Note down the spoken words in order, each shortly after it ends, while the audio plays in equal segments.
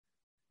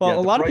Well,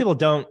 a lot of people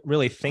don't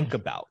really think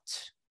about,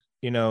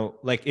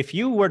 like if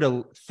you were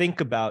to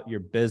think about your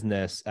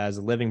business as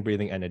a living,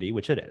 breathing entity,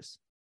 which it is,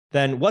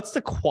 then what's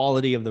the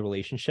quality of the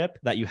relationship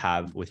that you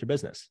have with your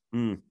business?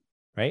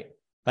 Right?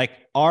 Like,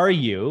 are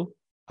you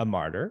a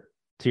martyr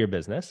to your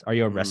business? Are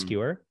you a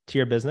rescuer to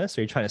your business?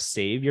 Are you trying to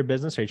save your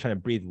business? Are you trying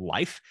to breathe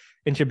life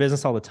into your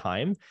business all the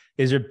time?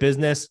 Is your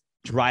business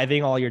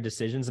driving all your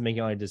decisions and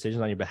making all your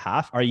decisions on your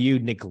behalf? Are you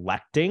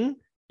neglecting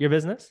your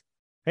business?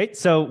 Right.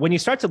 So when you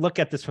start to look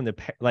at this from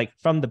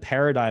the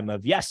paradigm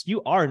of, yes,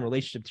 you are in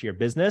relationship to your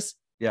business.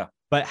 Yeah.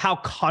 But how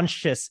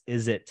conscious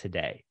is it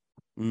today?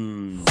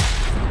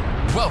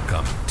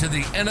 Welcome to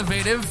the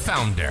Innovative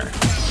Founder,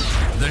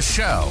 the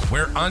show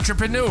where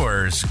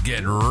entrepreneurs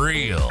get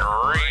real.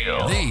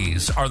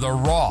 These are the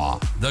raw,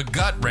 the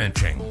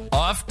gut-wrenching,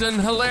 often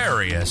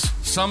hilarious,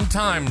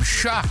 sometimes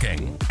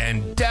shocking,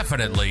 and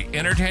definitely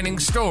entertaining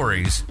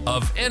stories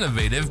of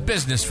innovative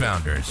business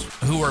founders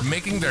who are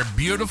making their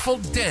beautiful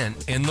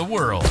dent in the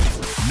world.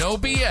 No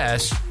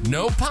BS,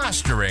 no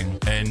posturing,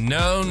 and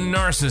no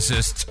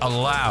narcissists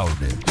allowed.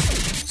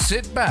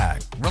 Sit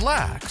back,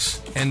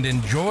 relax, and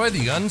enjoy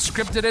the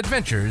unscripted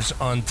adventures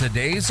on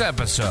today's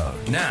episode.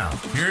 Now,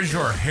 here's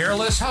your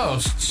hairless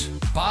hosts,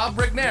 Bob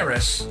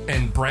Rigneris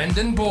and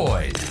Brandon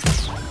Boyd.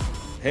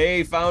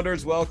 Hey,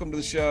 founders, welcome to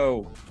the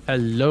show.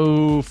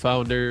 Hello,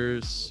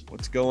 founders.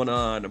 What's going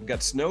on? I've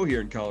got snow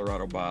here in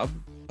Colorado, Bob.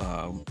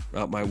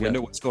 Out my window.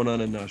 What's going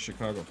on in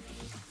Chicago?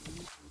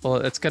 Well,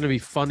 it's going to be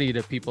funny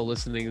to people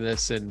listening to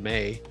this in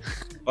May.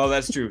 Oh,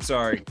 that's true.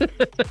 Sorry.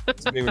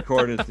 It's being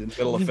recorded in the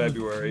middle of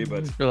February,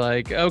 but you're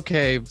like,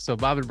 okay, so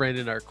Bob and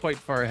Brandon are quite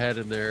far ahead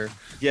in there.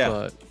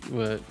 Yeah.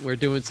 But we're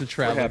doing some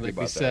traveling, like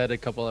we said a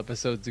couple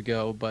episodes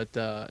ago. But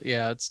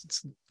yeah,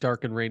 it's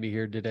dark and rainy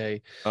here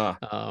today.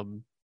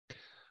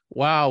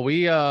 Wow,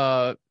 we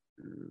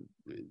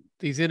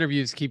these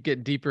interviews keep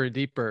getting deeper and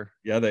deeper.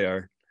 Yeah, they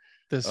are.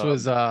 This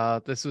was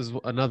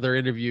another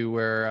interview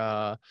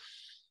where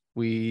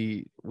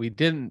we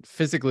didn't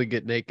physically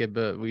get naked,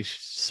 but we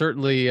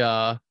certainly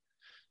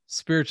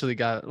spiritually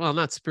got, well,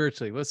 not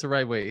spiritually, what's the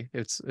right way?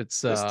 It's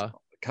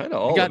kind of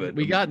all of it.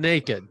 We got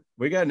naked.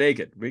 We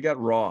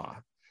got raw.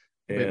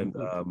 And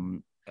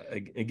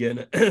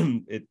again,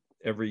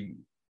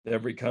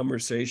 every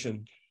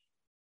conversation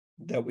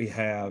that we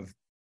have,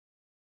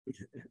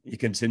 you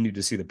continue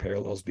to see the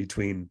parallels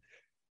between.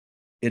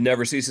 It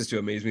never ceases to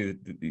amaze me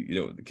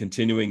that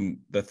continuing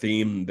the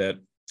theme that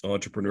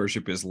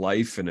entrepreneurship is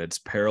life, and it's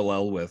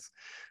parallel with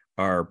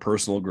our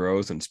personal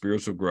growth and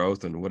spiritual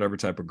growth and whatever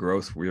type of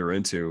growth we are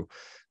into.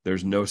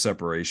 There's no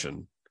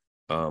separation.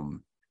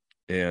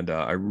 And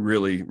I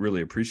really,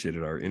 really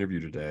appreciated our interview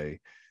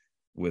today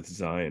with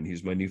Zion.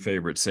 He's my new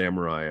favorite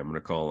samurai, I'm going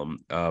to call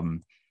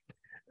him.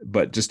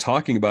 But just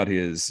talking about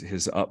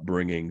his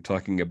upbringing,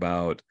 talking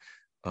about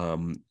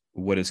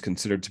what is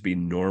considered to be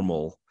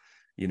normal,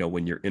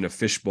 when you're in a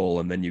fishbowl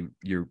and then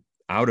you're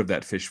out of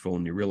that fishbowl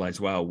and you realize,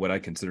 wow, what I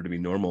consider to be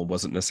normal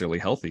wasn't necessarily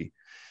healthy.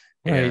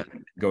 Right.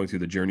 And going through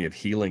the journey of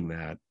healing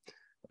that,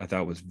 I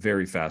thought was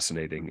very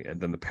fascinating. And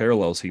then the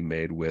parallels he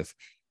made with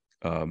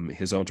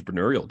his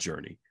entrepreneurial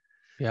journey.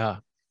 Yeah.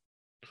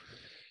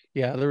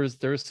 There was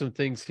some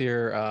things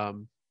here,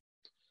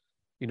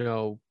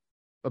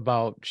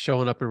 about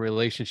showing up in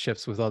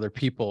relationships with other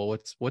people.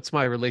 What's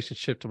my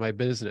relationship to my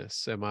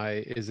business?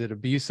 Is it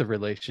abusive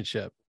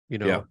relationship?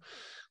 Yeah.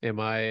 Am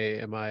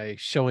I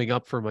showing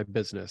up for my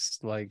business?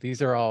 Like,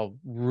 these are all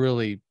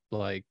really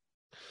like,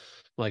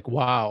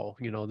 wow,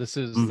 this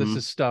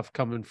is stuff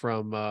coming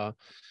from a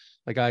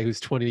guy who's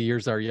 20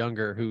 years our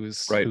younger,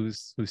 who's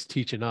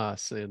teaching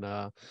us.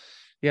 And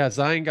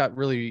Zion got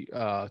really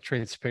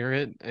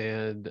transparent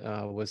and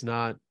was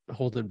not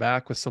holding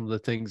back with some of the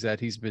things that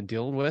he's been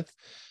dealing with.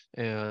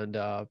 And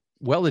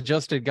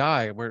well-adjusted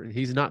guy, where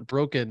he's not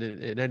broken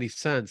in any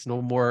sense,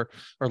 no more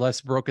or less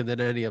broken than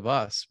any of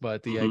us.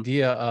 But the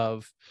idea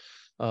of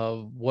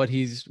what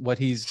he's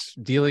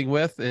dealing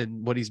with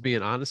and what he's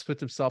being honest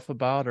with himself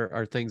about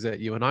are things that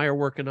you and I are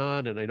working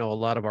on, and I know a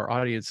lot of our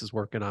audience is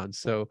working on.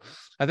 So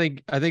I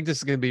think this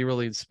is going to be a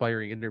really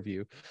inspiring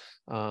interview.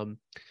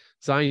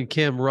 Zion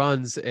Kim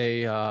runs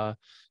an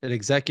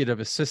executive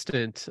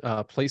assistant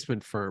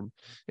placement firm,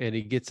 and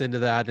he gets into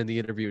that in the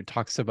interview and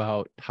talks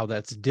about how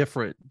that's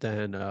different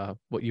than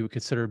what you would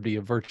consider to be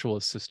a virtual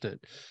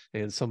assistant,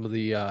 and some of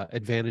the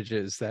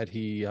advantages that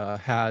he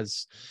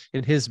has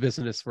in his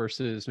business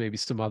versus maybe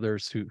some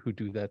others who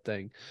do that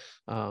thing.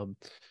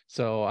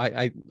 So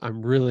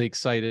I'm really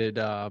excited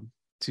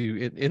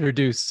to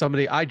introduce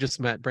somebody I just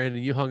met.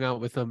 Brandon, you hung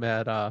out with him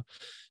at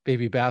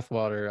Baby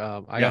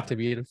Bathwater. I got to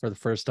meet him for the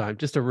first time.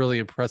 Just a really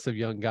impressive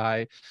young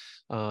guy,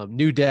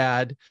 new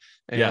dad,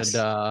 and yes.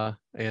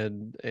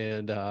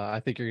 and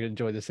I think you're gonna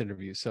enjoy this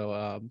interview.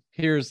 So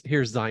here's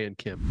Zion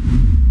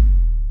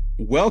Kim.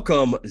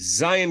 Welcome,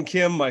 Zion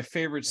Kim, my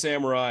favorite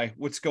samurai.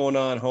 What's going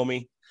on,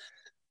 homie?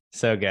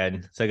 So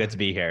good to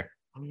be here.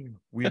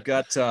 We've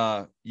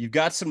got you've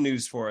got some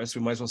news for us.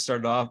 We might as well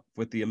start off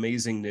with the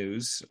amazing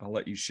news. I'll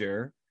let you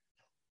share.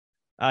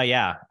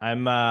 Yeah,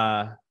 I'm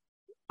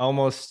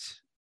almost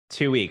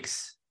 2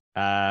 weeks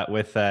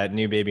with a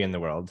new baby in the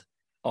world.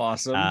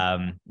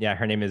 Awesome. Yeah,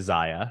 her name is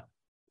Zaya,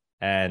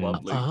 and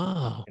Lovely.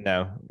 Oh,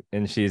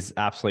 and she's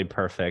absolutely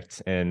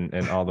perfect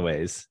in all the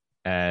ways.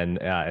 And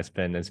yeah, it's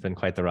been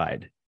quite the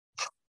ride.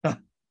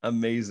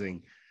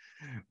 Amazing.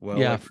 Well,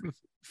 yeah.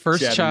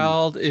 First chatting-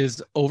 child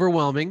is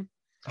overwhelming.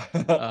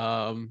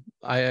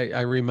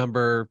 I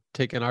remember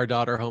taking our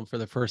daughter home for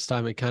the first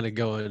time and kind of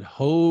going,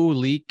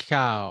 holy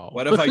cow.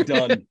 What have I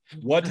done?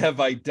 What have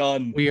I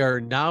done? We are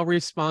now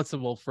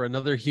responsible for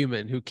another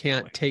human who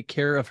can't take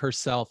care of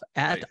herself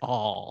at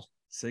all.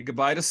 Say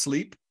goodbye to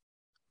sleep.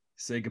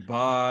 Say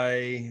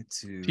goodbye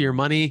to To your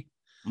money.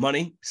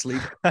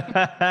 Sleep.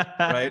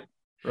 Right.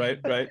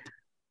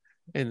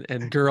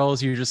 And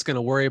girls, you're just going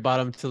to worry about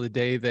them till the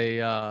day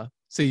they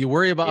so you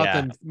worry about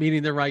them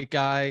meeting the right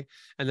guy,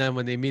 and then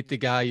when they meet the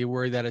guy, you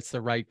worry that it's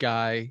the right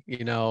guy,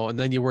 and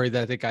then you worry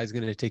that the guy's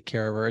going to take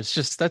care of her.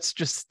 That's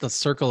just the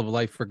circle of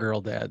life for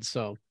girl dads.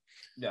 So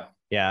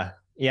yeah.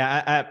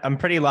 I'm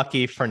pretty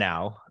lucky for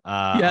now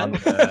on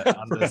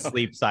the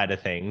sleep side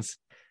of things.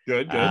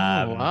 Good.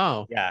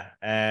 Wow. Yeah,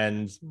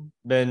 and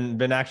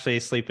been actually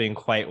sleeping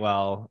quite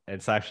well.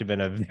 It's actually been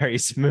a very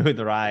smooth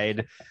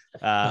ride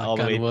all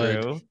the way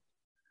through.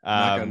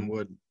 Knock on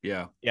wood.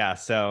 Yeah.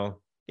 So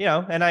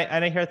and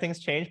I hear things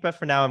change, but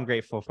for now, I'm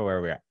grateful for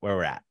where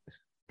we're at.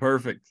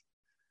 Perfect.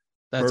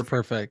 That's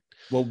perfect.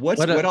 Well,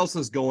 what else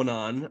is going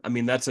on? I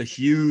mean, that's a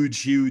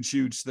huge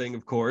thing,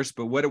 of course.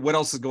 But what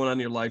else is going on in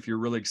your life you're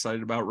really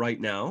excited about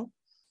right now?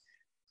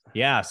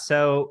 Yeah.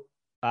 So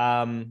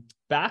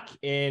back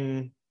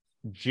in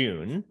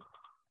June,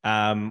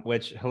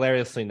 which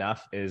hilariously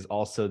enough is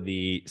also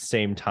the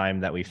same time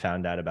that we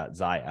found out about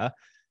Zaya.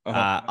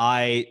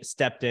 I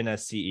stepped in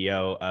as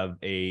CEO of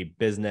a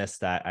business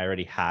that I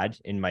already had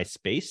in my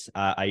space.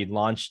 I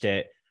launched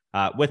it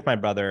with my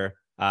brother.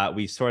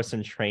 We source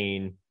and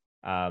train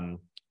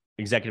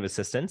executive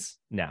assistants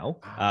now.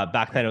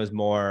 Back then it was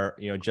more,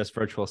 just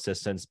virtual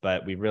assistants,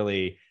 but we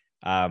really,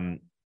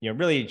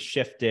 really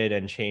shifted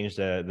and changed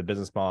the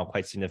business model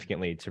quite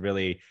significantly to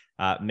really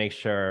make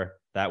sure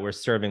that we're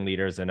serving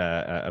leaders in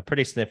a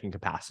pretty significant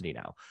capacity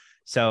now.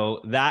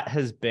 So that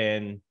has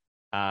been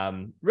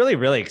really,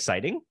 really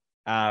exciting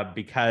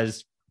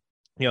because,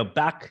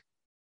 back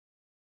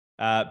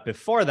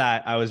before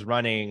that, I was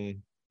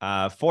running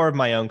 4 of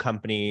my own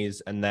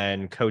companies and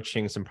then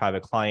coaching some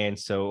private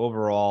clients. So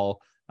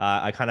overall,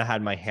 I kind of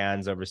had my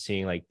hands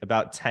overseeing like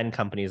about 10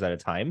 companies at a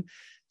time.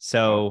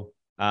 So,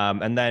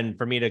 and then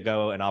for me to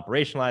go and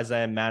operationalize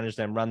them, manage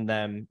them, run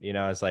them,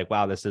 I was like,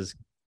 wow, this is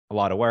a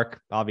lot of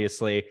work,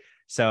 obviously.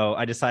 So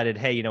I decided,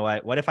 hey, you know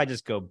what if I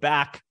just go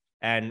back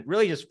and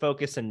really just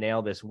focus and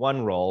nail this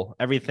one role,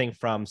 everything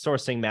from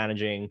sourcing,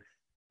 managing,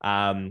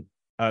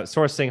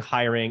 sourcing,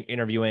 hiring,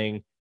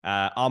 interviewing,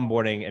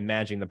 onboarding, and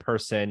managing the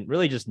person,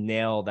 really just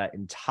nail that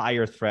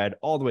entire thread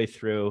all the way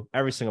through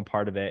every single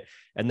part of it,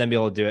 and then be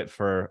able to do it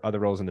for other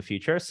roles in the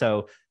future.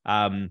 So,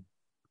 and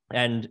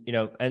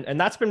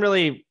that's been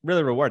really,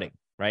 really rewarding,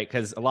 right?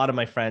 Because a lot of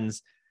my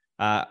friends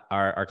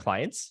are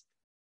clients.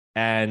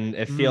 And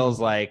it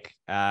feels like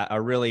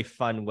a really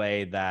fun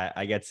way that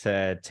I get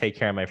to take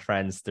care of my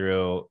friends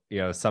through,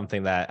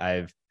 something that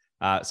I've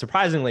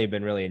surprisingly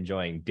been really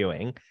enjoying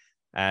doing.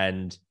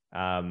 And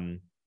so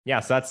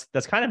that's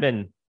kind of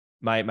been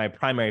my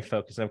primary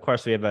focus. And of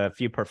course, we have a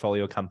few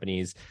portfolio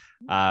companies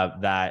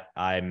that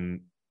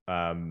I'm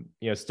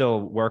still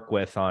work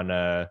with on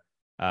a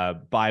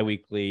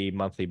bi-weekly,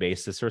 monthly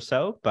basis or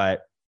so.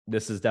 But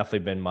this has definitely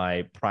been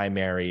my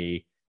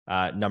primary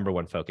number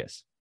one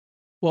focus.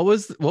 What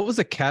was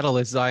a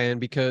catalyst, Zion?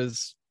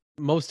 Because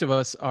most of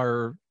us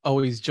are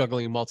always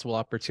juggling multiple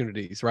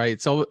opportunities,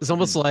 right? So it's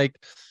almost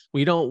like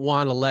we don't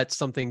want to let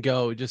something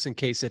go just in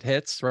case it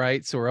hits,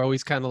 right? So we're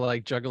always kind of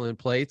like juggling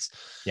plates.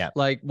 Yeah.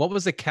 Like, what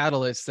was the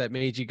catalyst that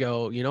made you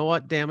go, you know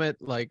what, damn it,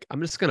 like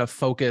I'm just gonna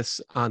focus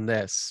on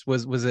this?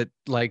 Was it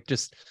like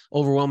just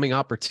overwhelming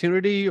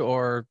opportunity,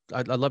 or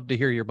I'd love to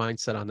hear your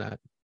mindset on that.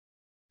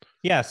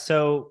 Yeah.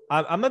 So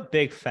I'm a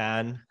big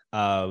fan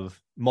of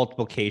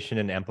multiplication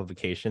and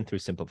amplification through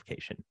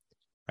simplification,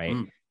 right?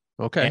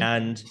 Okay.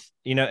 And,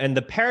 and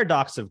the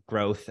paradox of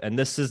growth, and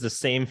this is the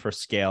same for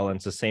scale, and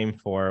it's the same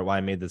for why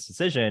I made this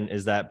decision,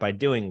 is that by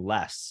doing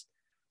less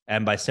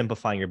and by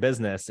simplifying your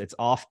business, it's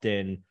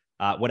often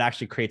what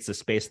actually creates the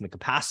space and the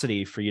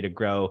capacity for you to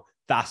grow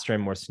faster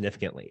and more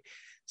significantly.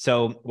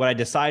 So what I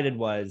decided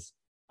was,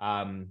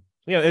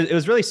 it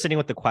was really sitting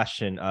with the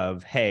question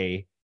of,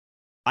 hey,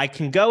 I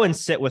can go and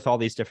sit with all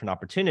these different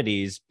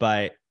opportunities,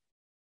 but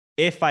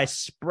if I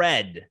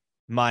spread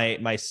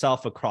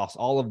myself across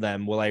all of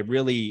them, will I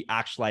really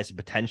actualize the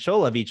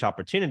potential of each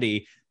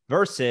opportunity?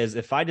 Versus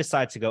if I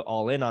decide to go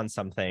all in on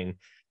something,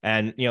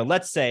 and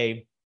let's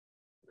say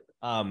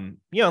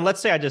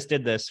I just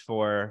did this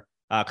for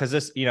because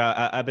this,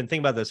 I've been thinking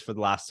about this for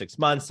the last 6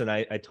 months, and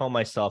I told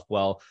myself,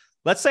 well,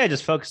 let's say I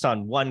just focused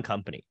on one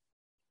company,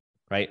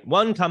 right?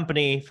 One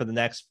company for the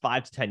next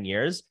 5 to 10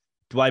 years.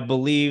 Do I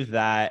believe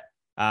that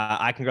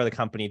I can grow the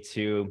company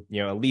to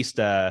at least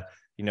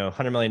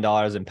 $100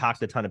 million,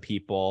 impact a ton of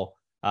people,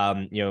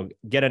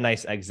 get a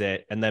nice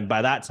exit. And then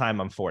by that time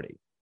I'm 40.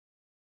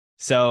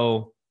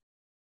 So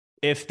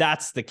if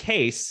that's the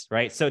case,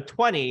 right? So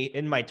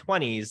in my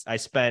 20s, I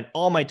spent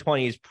all my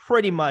 20s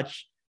pretty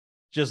much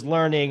just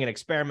learning and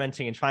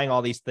experimenting and trying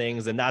all these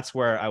things. And that's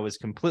where I was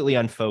completely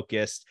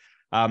unfocused.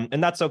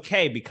 And that's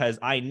okay, because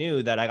I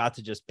knew that I got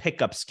to just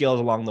pick up skills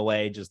along the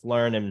way, just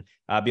learn and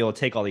be able to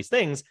take all these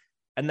things.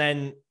 And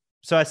then,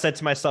 so I said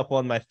to myself, well,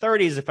 in my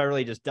 30s, if I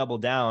really just double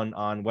down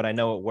on what I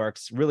know it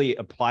works, really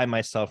apply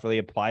myself, really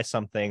apply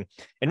something,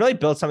 and really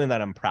build something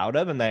that I'm proud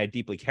of and that I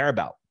deeply care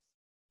about,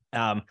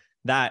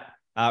 that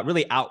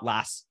really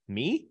outlasts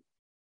me,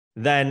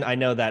 then I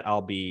know that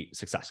I'll be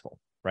successful,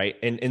 right?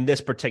 And in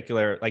this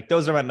particular, like,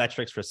 those are my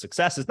metrics for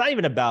success. It's not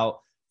even about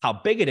how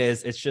big it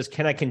is. It's just,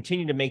 can I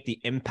continue to make the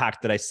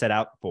impact that I set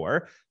out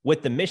for,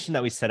 with the mission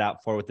that we set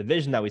out for, with the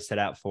vision that we set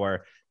out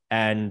for,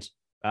 and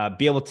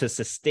be able to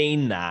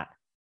sustain that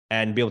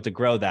and be able to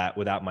grow that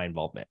without my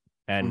involvement.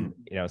 And,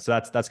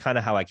 so that's kind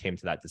of how I came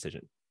to that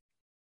decision.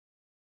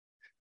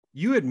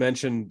 You had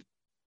mentioned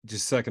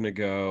just a second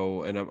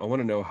ago, and I want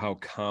to know how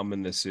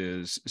common this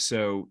is.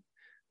 So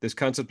this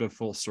concept of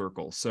full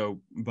circle. So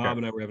Bob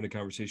and I were having a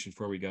conversation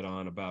before we got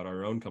on about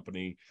our own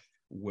company,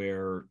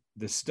 where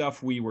the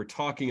stuff we were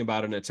talking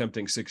about and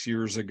attempting 6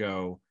 years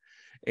ago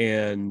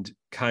and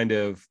kind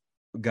of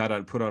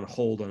got put on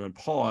hold and on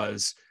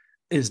pause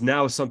is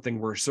now something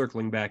we're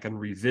circling back and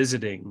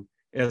revisiting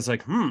as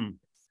like,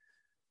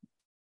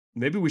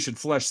 maybe we should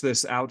flesh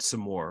this out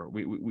some more.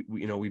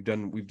 We've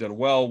done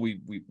well.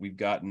 We've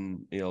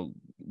gotten,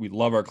 we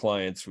love our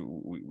clients.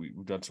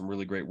 We've done some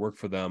really great work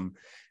for them.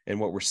 And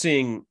what we're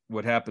seeing,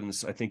 what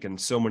happens, I think, in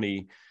so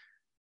many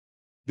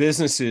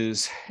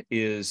businesses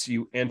is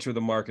you enter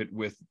the market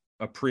with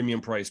a premium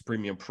price,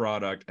 premium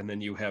product, and then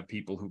you have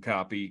people who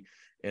copy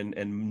and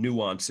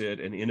nuance it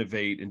and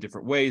innovate in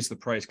different ways. The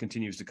price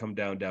continues to come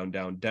down, down,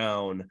 down,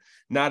 down,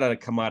 not a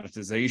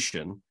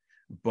commoditization,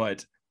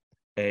 but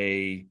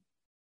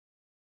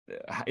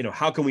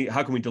how can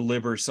we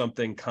deliver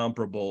something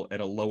comparable at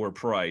a lower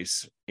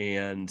price?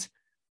 And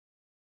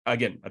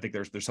again, I think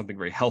there's something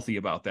very healthy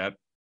about that.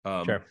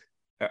 Sure.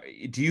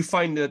 Do you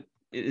find that,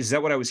 is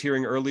that what I was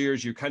hearing earlier,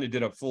 is you kind of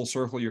did a full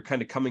circle, you're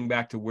kind of coming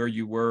back to where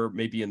you were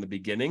maybe in the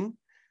beginning,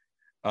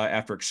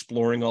 after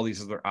exploring all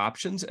these other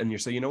options, and you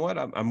say, you know what,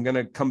 I'm going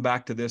to come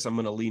back to this, I'm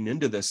going to lean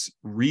into this,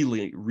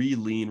 really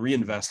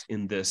reinvest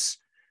in this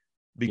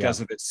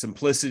because of its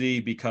simplicity,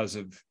 because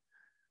of,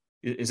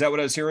 is that what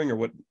I was hearing, or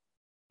what?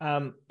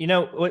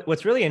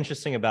 What's really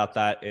interesting about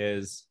that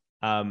is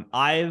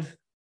I've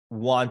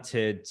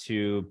wanted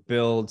to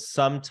build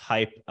some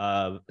type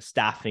of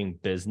staffing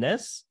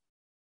business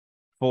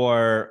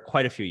for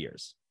quite a few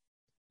years.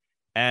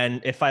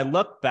 And if I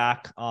look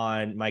back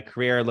on my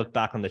career, look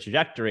back on the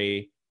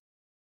trajectory,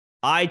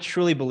 I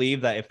truly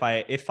believe that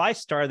if I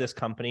started this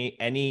company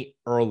any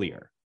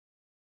earlier,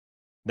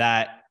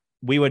 that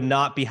we would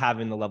not be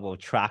having the level of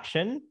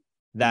traction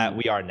that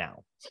we are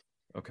now.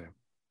 Okay.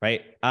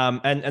 Right.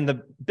 And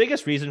the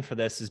biggest reason for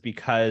this is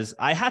because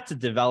I had to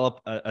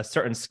develop a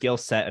certain skill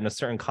set and a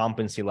certain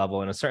competency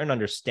level and a certain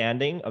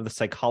understanding of the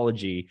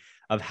psychology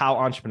of how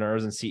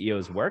entrepreneurs and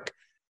CEOs work.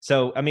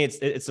 So, I mean,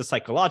 it's the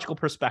psychological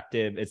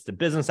perspective, it's the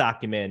business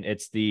acumen,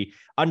 it's the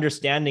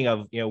understanding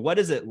of, what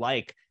is it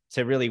like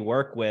to really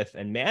work with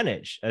and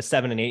manage a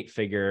 7 and 8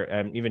 figure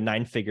and even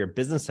 9-figure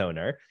business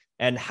owner,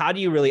 and how do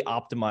you really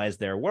optimize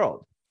their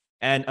world?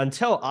 And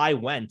until I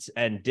went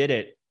and did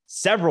it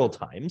several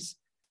times,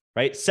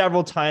 right?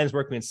 Several times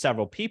working with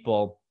several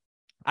people,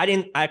 I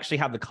didn't actually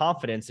have the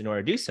confidence in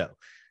order to do so.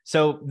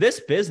 So this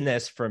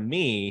business for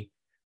me,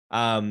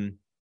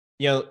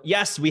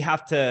 yes, we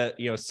have to,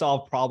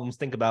 solve problems,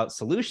 think about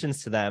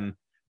solutions to them,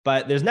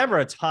 but there's never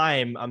a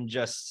time I'm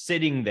just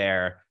sitting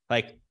there,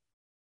 like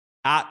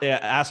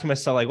asking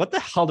myself, like, what the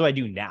hell do I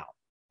do now?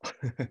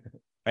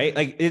 Right?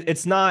 Like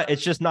it's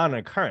just not an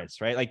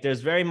occurrence, right? Like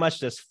there's very much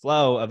this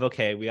flow of,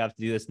 okay, we have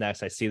to do this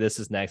next. I see this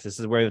is next. This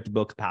is where we have to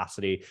build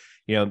capacity.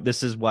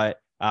 This is what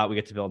we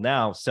get to build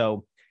now.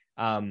 So,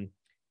 and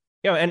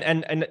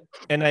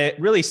it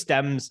really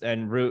stems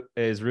and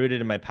is rooted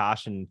in my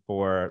passion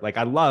for, like,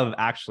 I love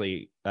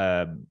actually,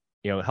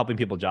 helping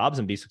people jobs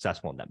and be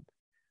successful in them,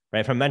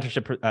 right? From a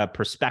mentorship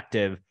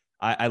perspective,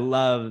 I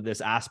love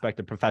this aspect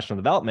of professional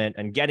development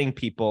and getting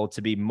people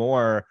to be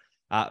more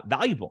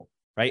valuable,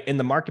 right, in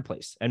the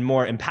marketplace, and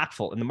more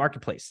impactful in the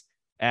marketplace.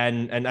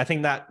 And I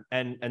think that,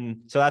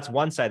 and so that's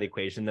one side of the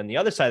equation. Then the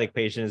other side of the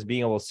equation is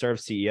being able to serve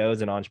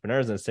CEOs and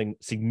entrepreneurs in a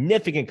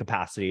significant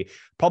capacity,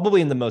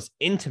 probably in the most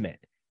intimate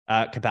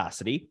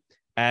capacity.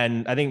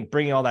 And I think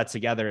bringing all that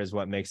together is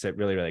what makes it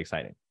really, really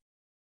exciting.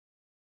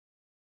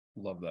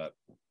 Love that.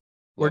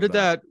 Where did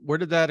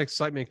that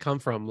excitement come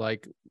from?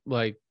 Like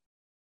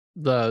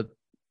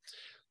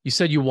you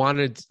said you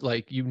wanted,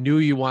 like, you knew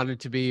you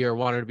wanted to be or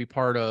wanted to be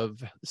part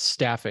of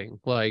staffing.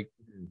 Like,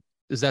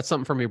 is that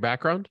something from your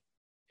background?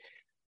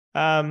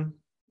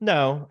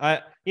 No,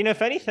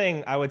 if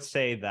anything, I would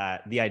say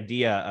that the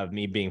idea of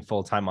me being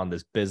full-time on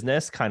this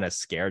business kind of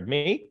scared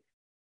me,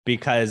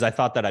 because I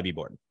thought that I'd be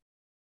bored.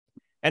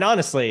 And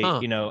honestly, Huh.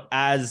 you know,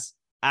 as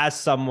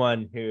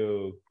someone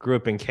who grew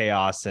up in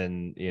chaos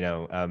and, you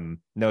know,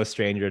 no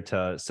stranger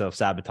to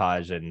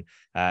self-sabotage and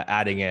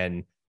adding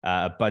in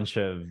a bunch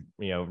of,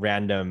 you know,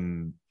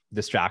 random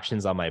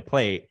distractions on my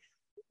plate,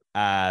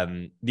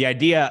 the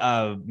idea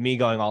of me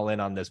going all in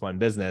on this one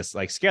business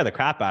like scared the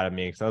crap out of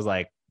me, because I was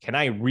like, can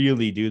I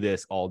really do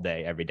this all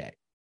day, every day?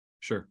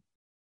 Sure.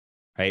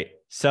 Right.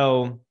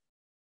 So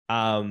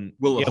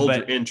Will it yeah, hold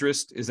your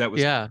interest? Is that what?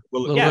 Yeah.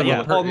 Will it, yeah, will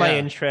yeah, it- hold my yeah.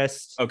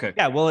 interest. Okay.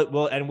 Yeah, will it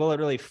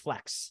really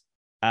flex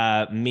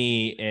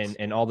me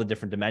in all the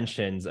different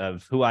dimensions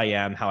of who I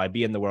am, how I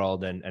be in the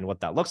world, and what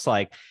that looks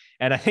like.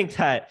 And I think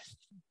that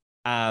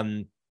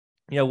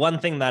you know, one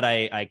thing that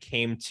I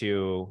came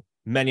to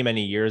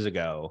many years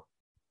ago,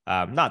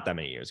 not that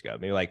many years ago,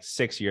 maybe like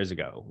 6 years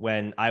ago,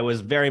 when I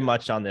was very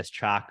much on this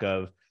track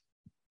of,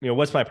 you know,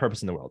 what's my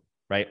purpose in the world,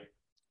 right?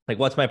 Like,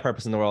 what's my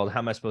purpose in the world? How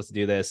am I supposed to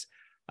do this?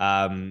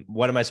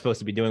 What am I supposed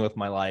to be doing with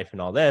my life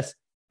and all this?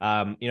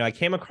 You know, I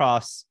came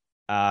across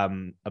a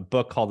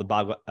book called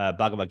the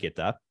Bhagavad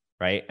Gita,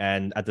 right?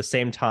 And at the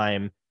same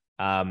time,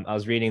 I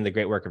was reading The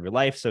Great Work of Your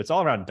Life. So it's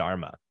all around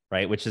Dharma,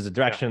 right? Which is the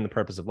direction and the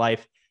purpose of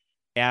life.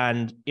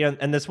 And, you know,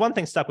 and this one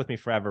thing stuck with me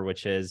forever,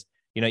 which is,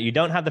 you know, you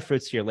don't have the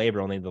fruits to your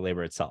labor, only the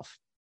labor itself.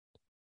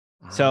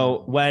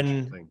 So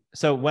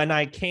when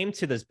I came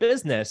to this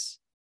business,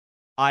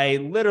 I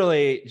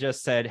literally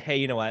just said, hey,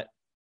 you know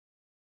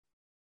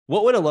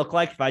what would it look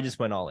like if I just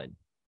went all in?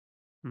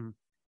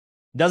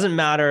 Doesn't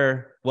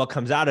matter what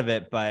comes out of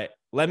it, but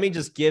let me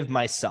just give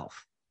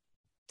myself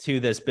to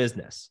this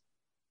business.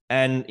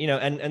 And, you know,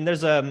 and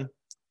there's a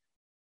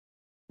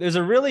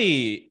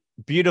really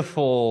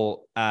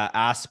beautiful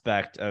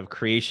aspect of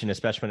creation,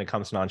 especially when it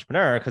comes to an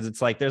entrepreneur, because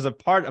it's like there's a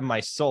part of my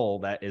soul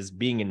that is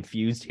being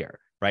infused here,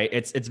 right?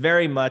 It's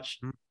very much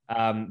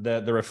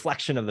the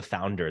reflection of the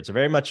founder. It's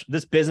very much,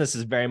 this business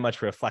is very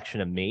much a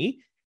reflection of me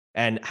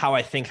and how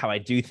I think, how I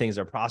do things,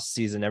 our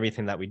processes, and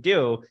everything that we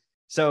do.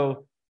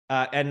 So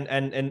and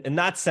in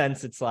that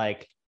sense, it's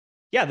like,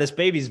 yeah, this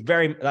baby's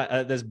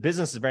this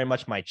business is very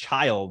much my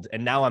child.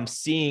 And now I'm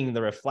seeing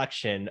the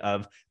reflection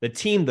of the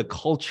team, the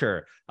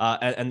culture,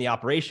 and the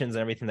operations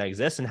and everything that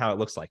exists and how it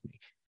looks like me.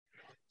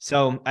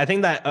 So I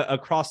think that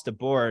across the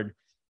board,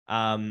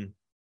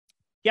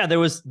 yeah, there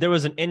was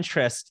an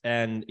interest,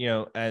 and, you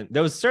know, and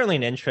there was certainly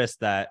an interest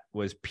that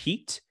was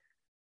piqued,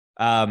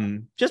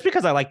 just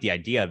because I liked the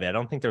idea of it. I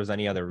don't think there was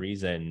any other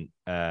reason.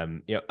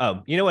 You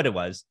know what it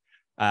was?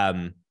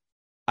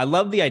 I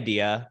love the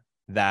idea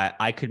that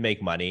I could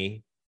make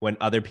money when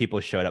other people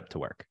showed up to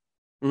work.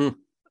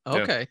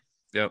 Okay.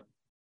 Yep.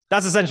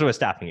 That's essentially what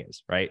staffing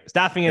is, right?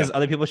 Staffing is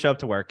other people show up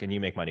to work and you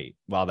make money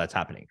while that's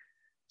happening.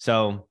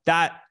 So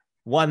that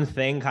one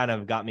thing kind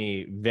of got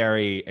me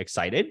very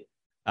excited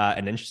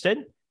and interested.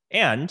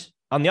 And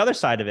on the other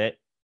side of it,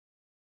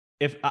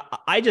 if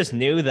I just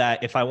knew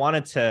that if I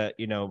wanted to,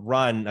 you know,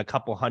 run a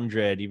couple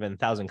hundred, even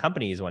 1,000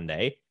 companies one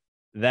day,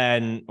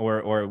 then,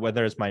 or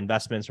whether it's my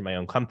investments or my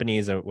own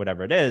companies or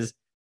whatever it is,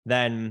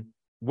 then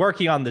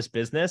working on this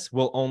business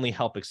will only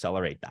help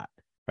accelerate that,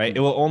 right? It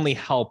will only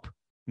help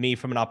me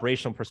from an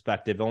operational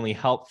perspective, only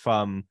help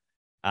from,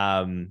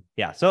 so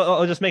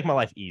it'll just make my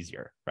life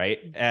easier, right?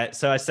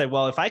 So I said,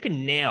 well, if I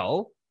can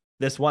nail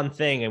this one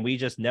thing and we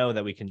just know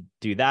that we can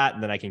do that,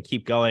 and then I can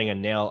keep going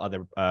and nail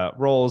other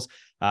roles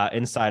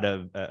inside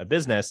of a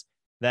business,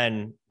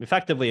 then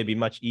effectively it'd be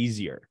much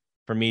easier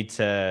for me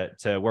to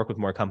work with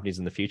more companies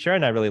in the future.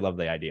 And I really love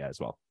the idea as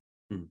well.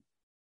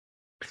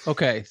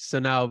 Okay. So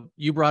now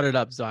you brought it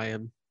up,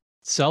 Zion.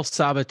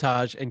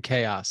 Self-sabotage and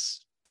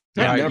chaos.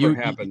 That All right, never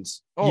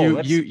happens.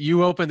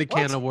 You opened the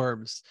can What? of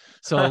worms.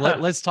 So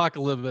let's talk a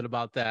little bit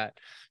about that,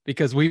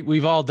 because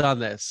we've all done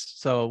this.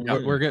 So Yeah.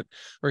 we're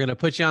gonna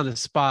put you on the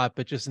spot,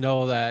 but just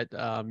know that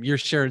you're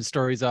sharing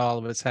stories all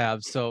of us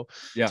have. So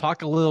Yeah.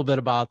 talk a little bit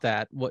about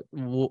that. What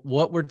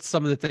were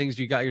some of the things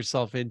you got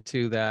yourself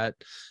into that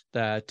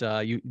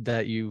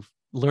you've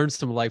learned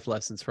some life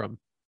lessons from?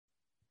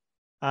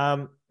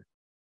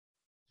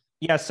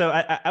 Yeah, so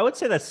I would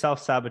say that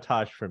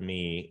self-sabotage for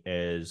me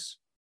is,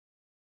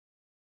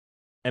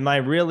 am I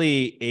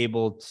really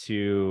able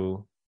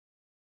to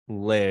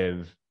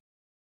live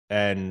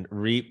and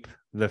reap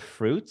the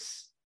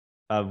fruits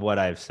of what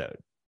I've sowed?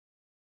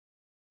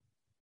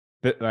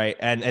 But, right.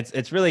 And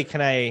it's really,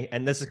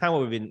 and this is kind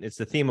of it's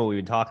the theme of what we've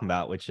been talking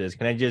about, which is,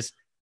 can I just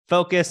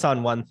focus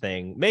on one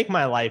thing, make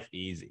my life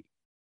easy,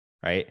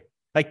 right?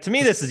 Like, to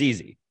me, this is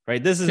easy,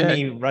 right? This is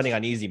me running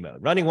on easy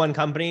mode, running one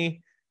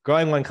company,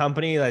 growing one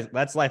company, like,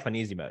 that's life on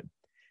easy mode,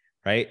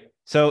 right?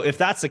 So if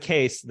that's the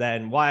case,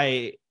 then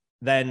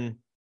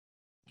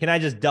can I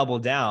just double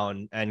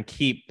down and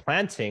keep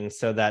planting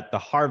so that the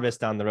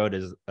harvest down the road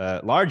is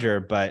larger?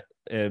 But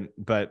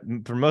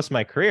for most of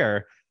my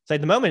career, it's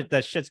like the moment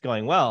that shit's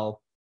going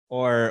well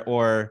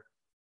or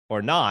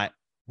not,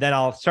 then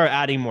I'll start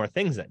adding more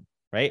things in,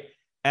 right?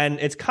 And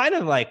it's kind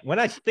of like, when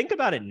I think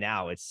about it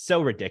now, it's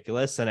so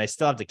ridiculous, and I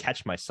still have to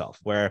catch myself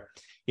where,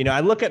 you know,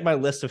 I look at my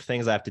list of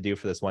things I have to do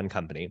for this one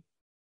company,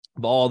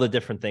 of all the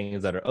different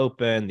things that are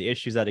open, the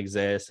issues that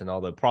exist, and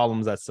all the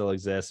problems that still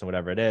exist, and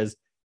whatever it is.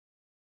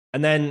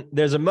 And then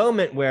there's a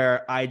moment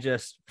where I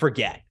just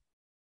forget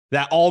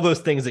that all those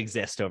things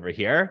exist over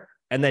here.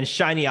 And then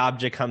shiny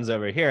object comes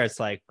over here. It's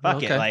like,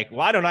 fuck it. Like,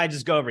 why don't I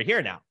just go over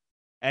here now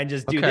and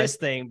just do this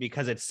thing,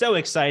 because it's so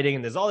exciting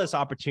and there's all this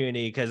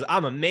opportunity, because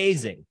I'm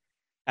amazing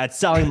at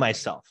selling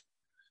myself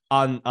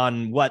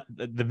on what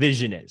the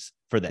vision is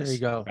for this. There you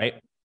go. Right.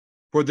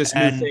 For this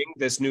new thing,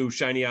 this new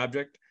shiny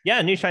object.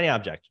 Yeah. New shiny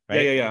object.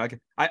 Right. Yeah.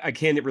 I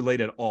can't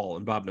relate at all.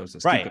 And Bob knows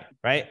this. Right.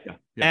 Right. Yeah.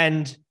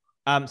 And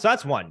so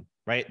that's one,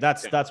 right.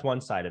 That's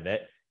one side of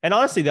it. And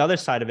honestly, the other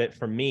side of it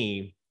for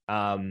me,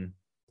 I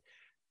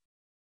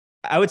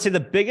would say the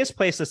biggest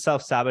place the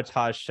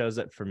self-sabotage shows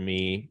up for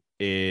me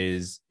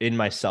is in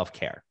my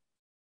self-care.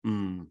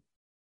 And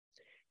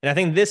I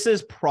think this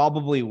is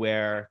probably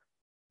where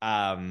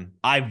I've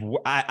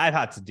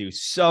had to do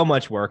so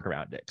much work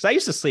around it. Because I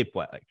used to sleep,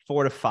 like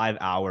 4 to 5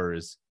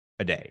 hours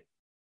a day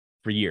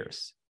for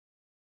years,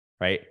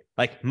 right?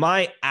 Like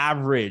my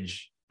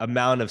average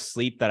amount of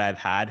sleep that I've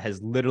had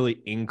has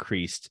literally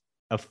increased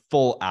a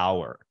full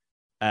hour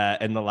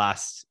in the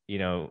last,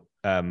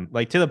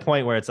 like to the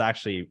point where it's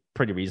actually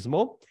pretty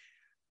reasonable.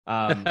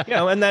 And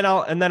then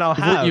I'll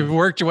have, you've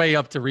worked your way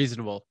up to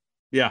reasonable.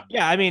 Yeah.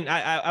 I mean,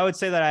 I would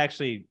say that I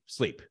actually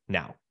sleep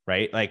now,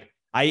 right? Like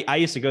I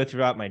used to go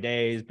throughout my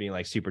days being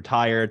like super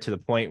tired to the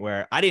point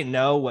where I didn't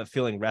know what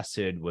feeling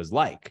rested was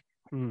like.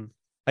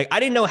 Like I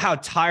didn't know how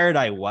tired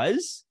I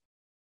was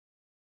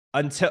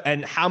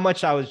and how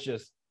much I was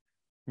just,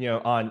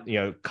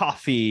 on,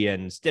 coffee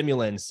and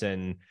stimulants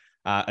and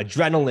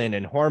adrenaline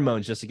and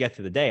hormones just to get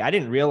through the day. I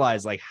didn't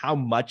realize like how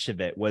much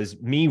of it was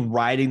me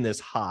riding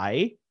this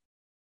high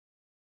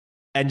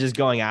and just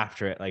going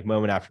after it like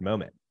moment after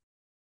moment.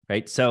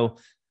 Right. So,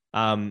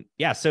 so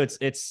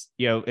it's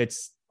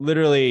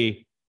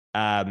literally,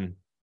 so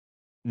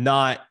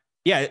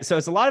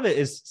it's a lot of it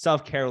is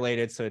self-care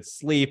related. So it's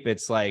sleep.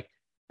 It's like,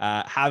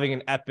 having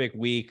an epic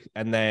week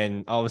and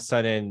then all of a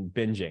sudden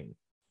binging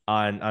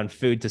on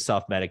food to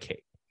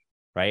self-medicate.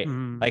 Right.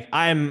 Like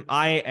I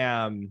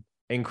am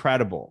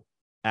incredible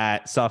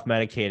at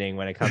self-medicating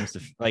when it comes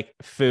to like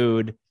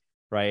food,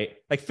 right?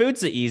 Like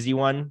food's the easy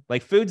one.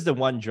 Like food's the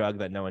one drug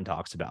that no one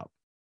talks about.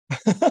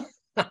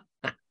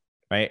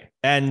 Right.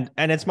 And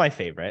it's my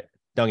favorite.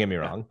 Don't get me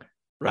wrong.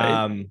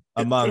 Right.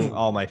 Among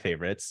all my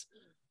favorites.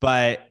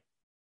 But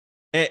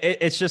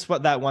it's just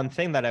that one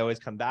thing that I always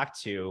come back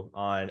to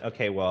on,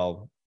 okay,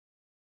 well,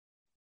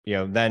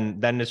 then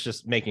it's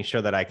just making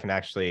sure that I can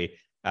actually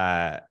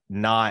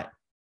not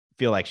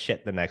feel like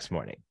shit the next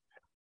morning.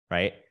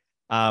 Right.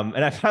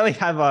 And I finally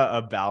have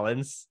a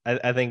balance,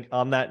 I think,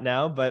 on that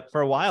now. But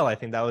for a while, I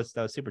think that was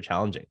super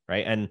challenging.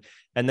 Right. And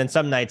then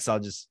some nights I'll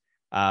just,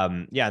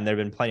 and there have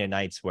been plenty of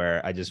nights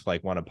where I just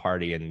like want to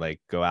party and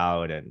like go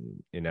out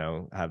and,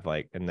 have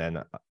like, and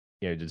then,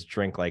 just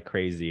drink like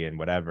crazy and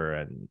whatever.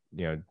 And,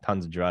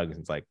 tons of drugs.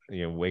 It's like,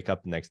 wake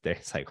up the next day.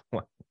 It's like,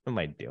 what am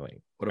I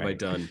doing? What have I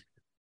done?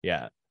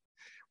 Yeah.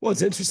 Well,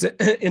 it's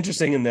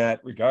interesting in that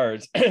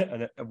regards.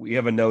 And we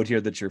have a note here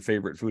that your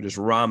favorite food is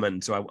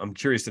ramen. So I'm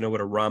curious to know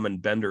what a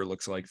ramen bender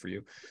looks like for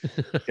you,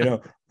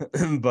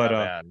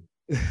 but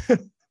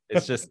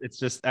it's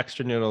just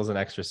extra noodles and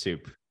extra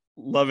soup.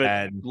 Love it.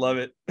 And love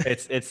it.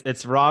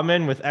 It's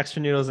ramen with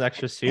extra noodles and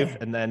extra soup.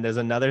 And then there's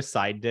another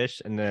side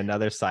dish and then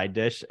another side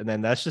dish. And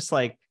then that's just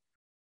like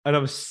an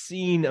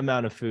obscene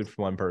amount of food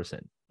for one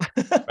person,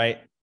 right?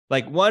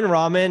 Like one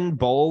ramen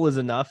bowl is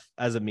enough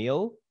as a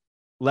meal,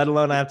 let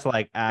alone I have to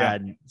like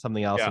add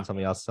something else and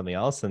something else, something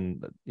else.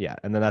 And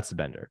and then that's the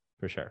bender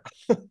for sure.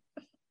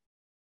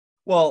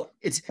 Well,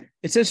 it's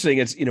interesting.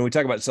 It's, we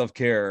talk about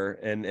self-care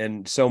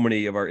and so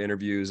many of our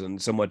interviews and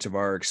so much of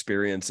our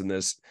experience in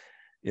this,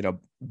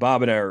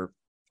 Bob and I are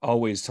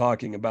always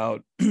talking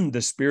about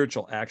the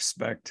spiritual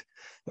aspect,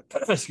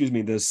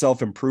 the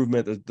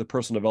self-improvement, the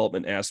personal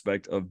development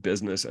aspect of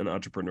business and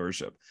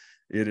entrepreneurship.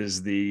 It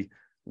is the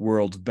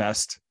world's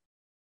best,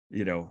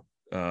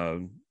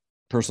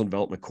 personal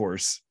development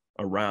course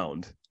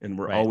around. And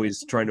we're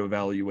always trying to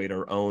evaluate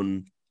our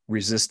own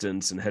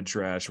resistance and head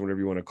trash, whatever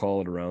you want to call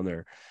it around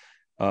there.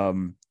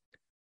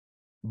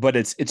 But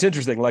it's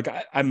interesting. Like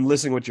I'm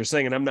listening to what you're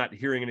saying and I'm not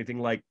hearing anything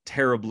like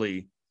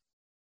terribly,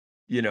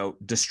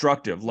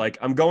 destructive. Like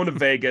I'm going to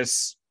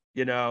Vegas,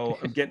 I'm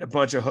getting a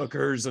bunch of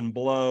hookers and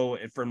blow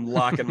from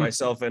locking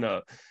myself in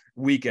a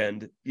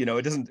weekend.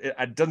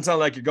 It doesn't sound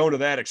like you're going to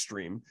that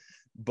extreme,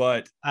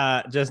 but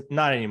just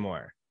not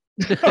anymore.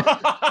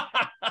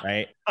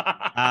 Right.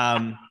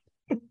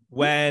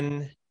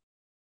 During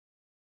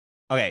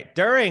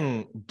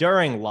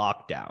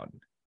lockdown.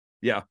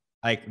 Yeah.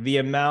 Like the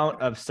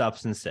amount of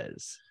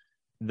substances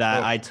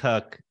that I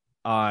took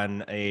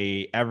on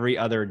a every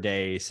other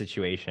day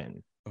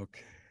situation.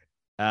 Okay.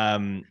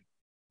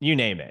 You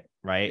name it,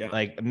 right? Yeah.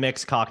 Like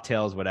mixed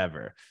cocktails,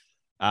 whatever.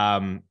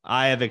 I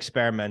have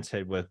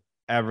experimented with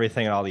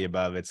everything and all the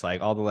above. It's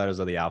like all the letters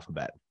of the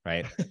alphabet,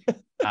 right?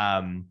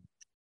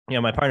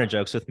 My partner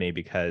jokes with me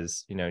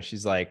because,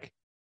 she's like,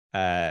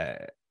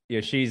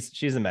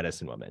 she's a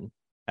medicine woman,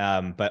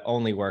 but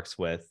only works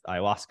with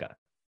ayahuasca.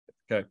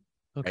 Okay.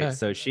 Okay. Right?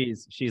 So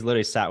she's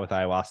literally sat with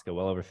ayahuasca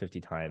well over 50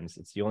 times.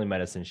 It's the only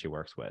medicine she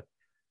works with.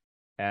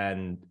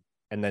 And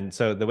then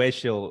so the way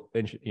she'll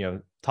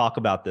talk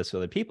about this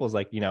with other people is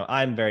like,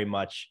 I'm very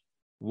much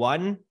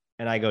one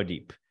and I go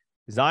deep.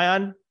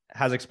 Zion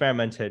has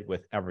experimented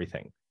with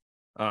everything.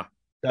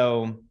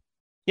 So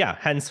yeah,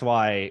 hence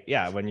why,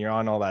 when you're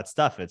on all that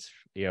stuff, it's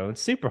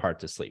it's super hard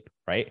to sleep,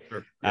 right?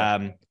 Sure.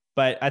 Yeah.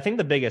 But I think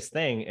the biggest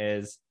thing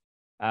is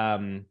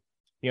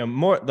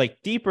more like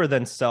deeper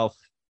than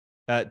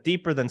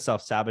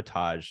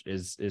self-sabotage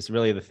is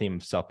really the theme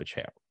of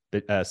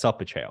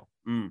self-betrayal.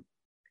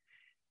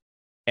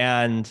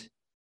 And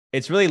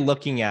it's really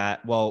looking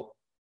at, well,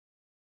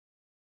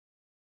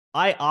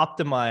 I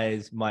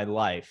optimize my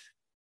life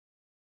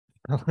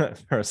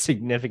for a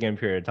significant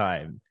period of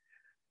time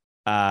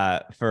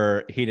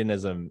for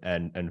hedonism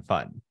and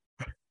fun,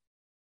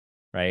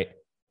 right?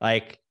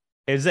 Like,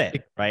 is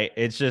it right?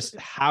 It's just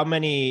how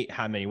many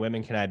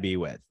women can I be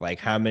with? Like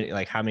how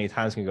many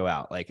times can I go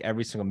out? Like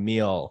every single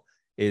meal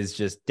is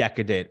just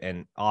decadent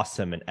and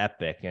awesome and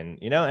epic, and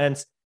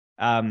and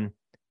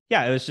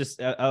it was just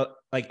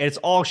like it's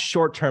all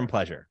short-term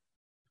pleasure,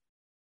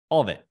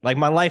 all of it. Like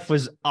my life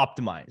was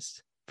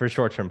optimized for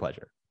short-term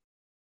pleasure.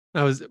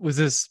 Now, was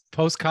this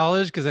post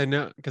college? Because I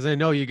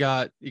know you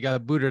got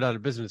booted out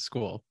of business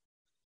school.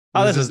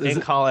 This is in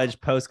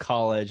college, post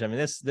college. I mean,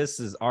 this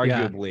is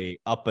arguably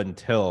up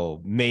until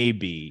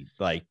maybe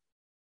like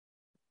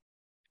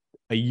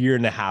a year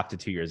and a half to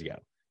 2 years ago.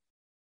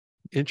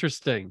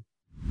 Interesting.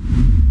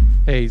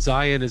 Hey,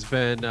 Zion has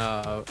been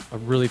a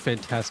really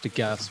fantastic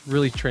guest,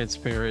 really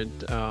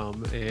transparent,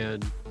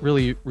 and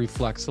really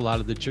reflects a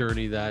lot of the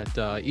journey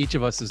that each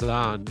of us is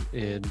on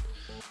in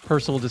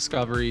personal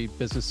discovery,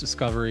 business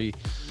discovery.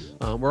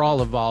 We're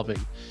all evolving,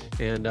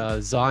 and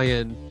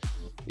Zion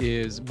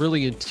is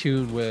really in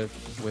tune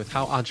with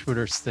how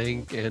entrepreneurs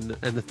think and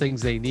the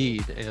things they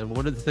need. And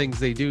one of the things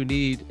they do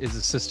need is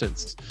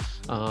assistance.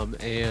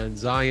 And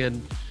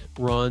Zion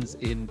runs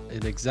in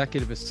an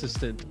executive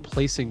assistant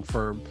placing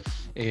firm.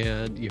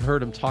 And you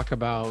heard him talk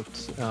about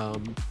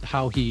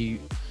how he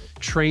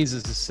trains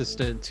his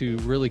assistant to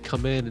really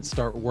come in and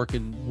start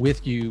working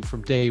with you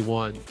from day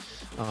one.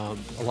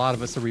 A lot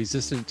of us are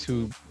resistant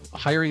to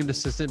hiring an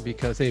assistant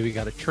because, hey, we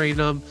got to train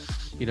them.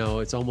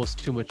 It's almost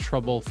too much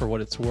trouble for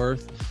what it's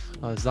worth.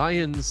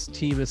 Zion's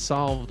team has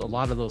solved a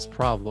lot of those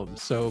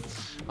problems. So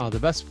the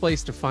best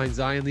place to find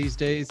Zion these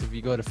days, if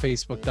you go to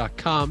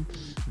facebook.com,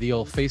 the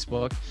old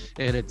Facebook,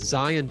 and it's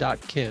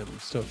zion.kim.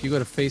 So if you go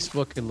to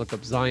Facebook and look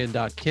up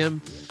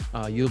zion.kim,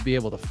 you'll be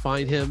able to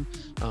find him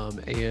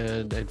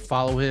and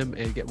follow him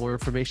and get more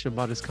information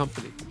about his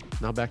company.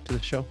 Now back to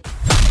the show.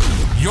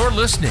 You're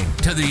listening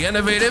to The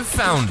Innovative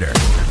Founder.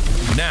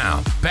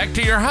 Now, back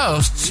to your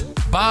hosts,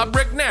 Bob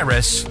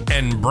Regnerus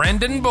and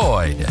Brandon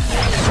Boyd.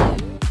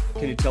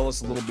 Can you tell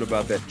us a little bit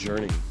about that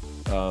journey?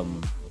 Tell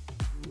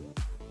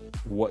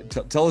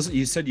us,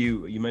 you said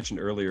you mentioned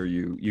earlier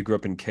you grew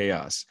up in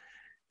chaos.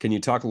 Can you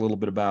talk a little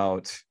bit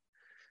about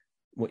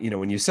what,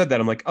 when you said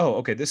that, I'm like, oh,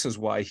 okay, this is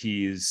why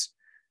he's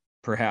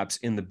perhaps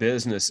in the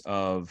business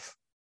of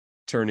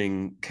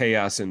turning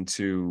chaos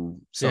into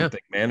something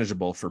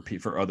manageable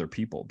for other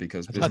people,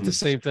 because it's not the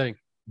same thing.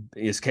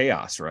 Is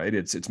chaos, right?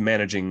 It's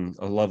managing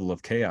a level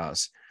of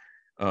chaos.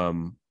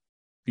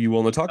 You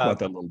want to talk about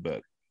that a little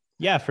bit?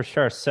 Yeah, for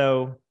sure.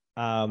 So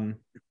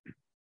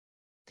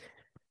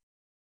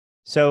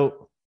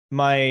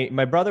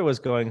my brother was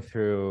going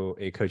through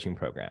a coaching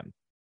program,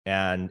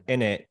 and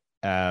in it,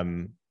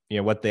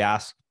 what they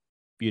ask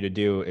you to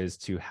do is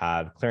to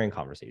have clearing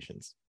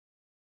conversations.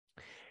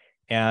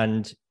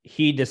 And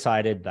he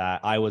decided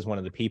that I was one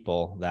of the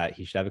people that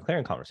he should have a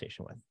clearing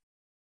conversation with.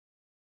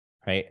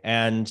 Right.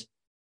 And,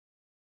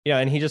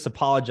 and he just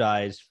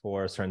apologized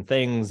for certain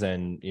things.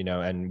 And,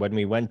 and when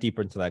we went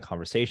deeper into that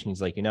conversation,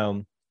 he's like, I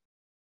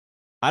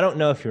don't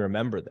know if you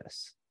remember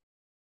this,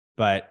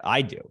 but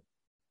I do.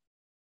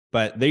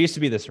 But there used to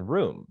be this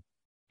room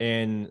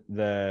in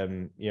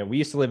the, we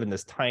used to live in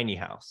this tiny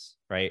house,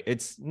 right?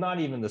 It's not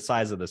even the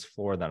size of this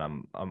floor that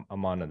I'm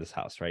on in this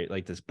house, right?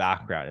 Like this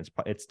background,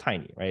 it's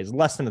tiny, right? It's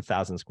less than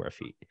 1,000 square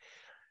feet.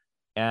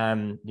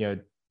 And,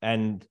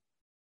 and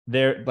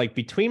there, like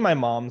between my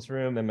mom's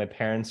room and my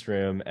parents'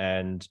 room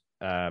and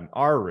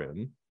our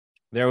room,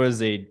 there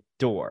was a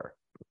door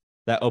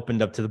that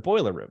opened up to the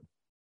boiler room.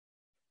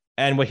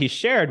 And what he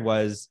shared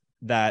was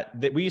that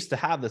we used to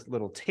have this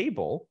little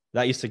table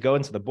that used to go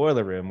into the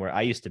boiler room where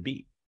I used to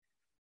be.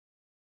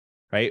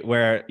 Right.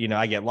 Where,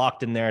 I get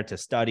locked in there to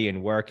study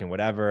and work and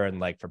whatever, and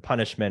like for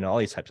punishment and all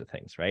these types of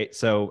things. Right.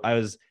 So I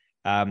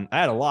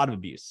had a lot of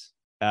abuse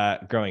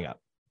growing up.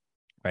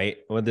 Right.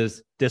 With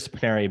this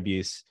disciplinary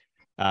abuse,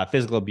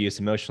 physical abuse,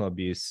 emotional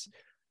abuse.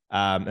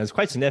 It was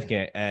quite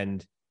significant.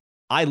 And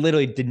I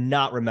literally did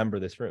not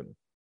remember this room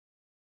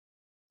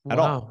at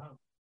all.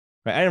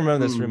 Right. I didn't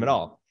remember this room at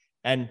all.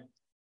 And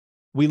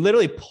we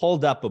literally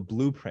pulled up a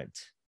blueprint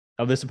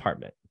of this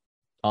apartment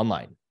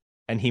online,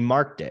 and he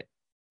marked it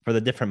for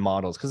the different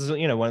models. Cause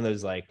one of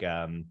those like,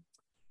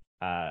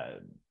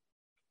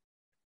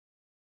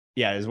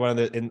 Yeah, it was one of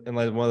the in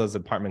like one of those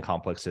apartment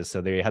complexes.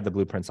 So they had the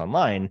blueprints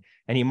online,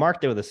 and he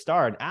marked it with a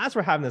star. And as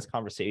we're having this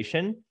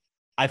conversation,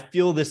 I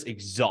feel this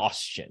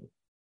exhaustion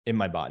in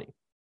my body.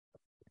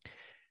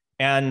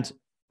 And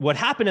what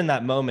happened in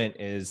that moment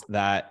is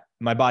that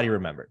my body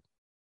remembered.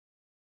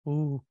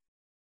 Ooh.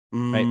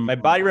 Right? My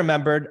body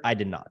remembered, I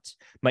did not.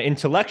 My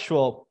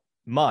intellectual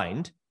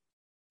mind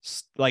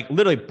like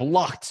literally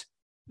blocked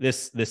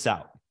this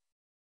out.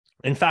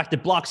 In fact,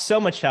 it blocked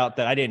so much out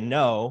that I didn't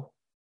know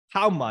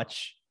how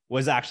much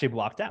was actually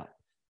blocked out.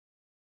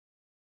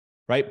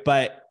 Right?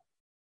 But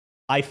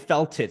I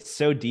felt it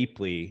so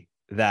deeply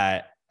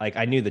that like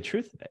I knew the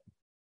truth of it.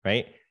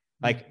 Right?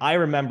 Like I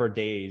remember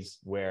days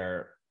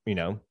where, you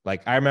know,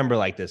 like I remember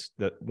like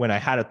when I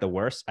had it the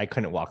worst, I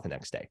couldn't walk the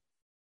next day.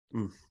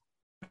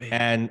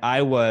 And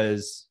I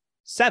was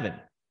 7.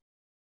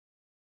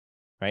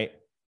 Right.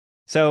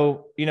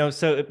 So, you know,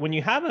 so when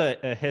you have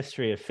a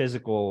history of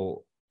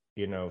physical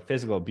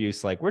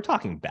abuse, like we're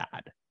talking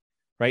bad.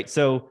 Right.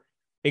 So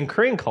in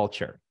Korean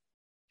culture,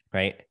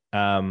 right.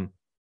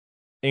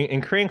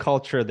 In Korean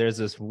culture, there's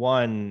this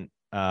one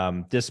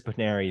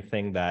disciplinary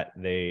thing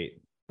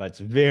that's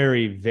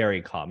very,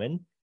 very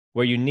common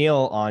where you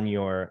kneel,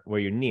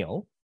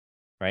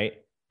 right.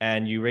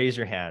 And you raise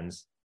your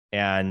hands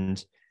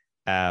and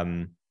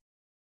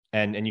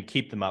you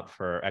keep them up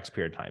for X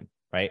period of time,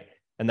 right?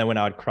 And then when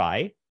I would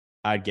cry,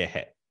 I'd get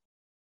hit,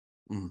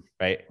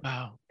 right?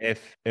 Wow.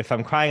 If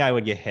I'm crying, I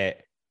would get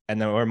hit, and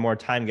then or more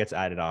time gets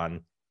added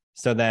on.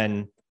 So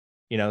then,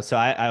 you know, so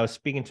I was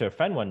speaking to a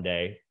friend one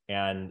day,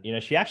 and you know,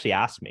 she actually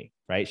asked me,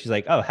 right? She's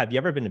like, "Oh, have you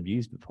ever been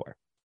abused before?"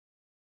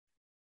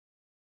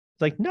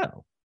 It's like,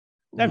 no,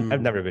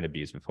 I've never been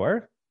abused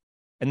before.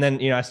 And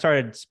then, you know, I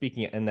started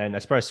speaking, and then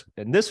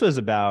and this was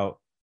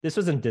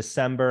in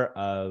December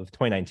of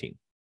 2019.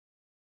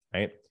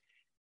 Right.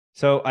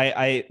 So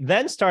I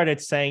then started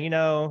saying, you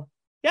know,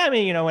 yeah, I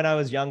mean, you know, when I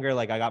was younger,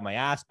 like I got my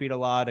ass beat a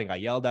lot and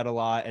got yelled at a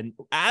lot. And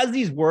as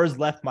these words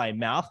left my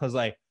mouth, I was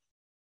like,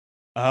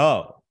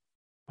 oh,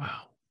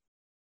 wow.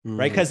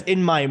 Right. Because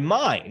in my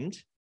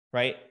mind,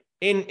 right,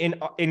 in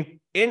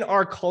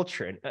our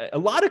culture, a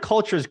lot of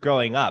cultures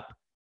growing up,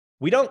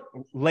 we don't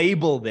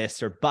label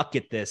this or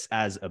bucket this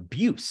as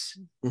abuse.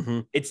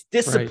 It's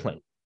discipline.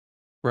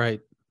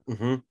 Right.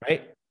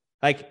 Right.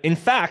 Like, in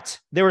fact,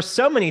 there were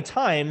so many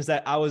times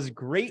that I was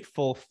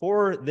grateful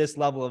for this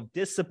level of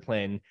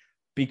discipline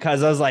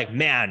because I was like,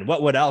 man,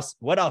 what else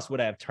would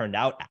I have turned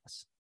out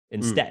as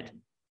instead?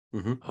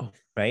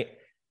 Right.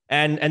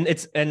 And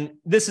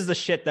this is the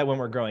shit that when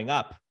we're growing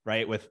up,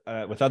 right, with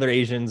other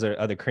Asians or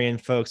other Korean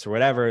folks or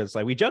whatever, it's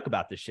like we joke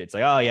about this shit. It's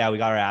like, oh yeah, we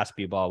got our ass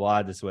beat, blah,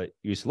 blah. This is what it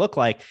used to look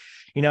like,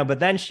 you know, but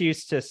then she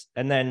used to,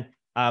 and then,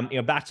 you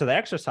know, back to the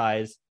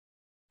exercise.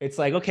 It's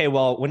like, okay,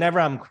 well, whenever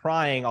I'm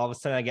crying, all of a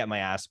sudden I get my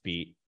ass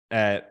beat,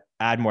 add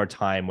more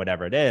time,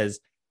 whatever it is.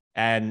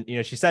 And, you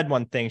know, she said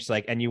one thing, she's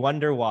like, and you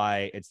wonder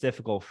why it's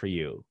difficult for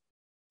you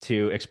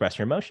to express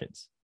your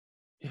emotions.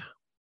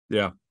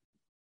 Yeah.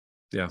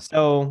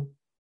 So,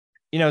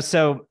 you know,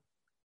 so,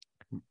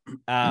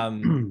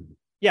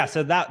 yeah,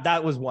 so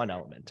that was one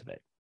element of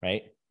it,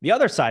 right? The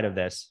other side of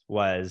this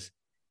was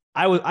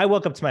I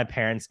woke up to my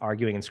parents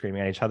arguing and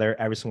screaming at each other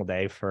every single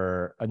day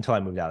until I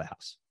moved out of the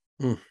house.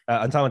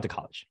 Until I went to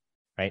college,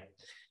 right?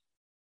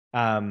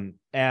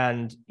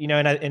 And you know,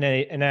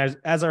 and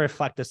as I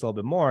reflect this a little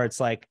bit more, it's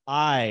like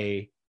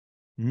I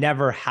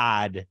never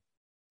had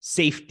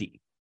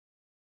safety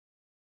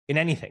in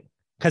anything,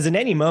 because in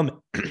any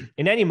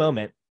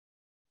moment,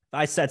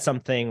 I said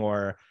something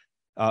or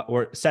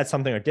said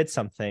something or did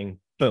something,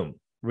 boom,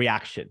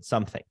 reaction,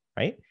 something,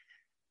 right?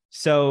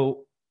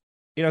 So,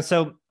 you know,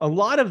 so a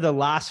lot of the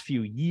last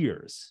few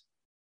years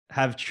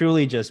have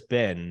truly just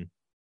been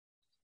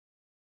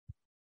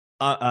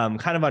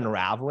kind of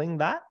unraveling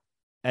that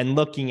and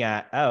looking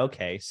at, oh,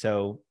 okay,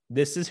 so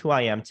this is who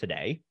I am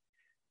today.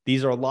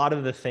 These are a lot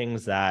of the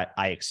things that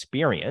I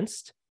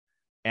experienced,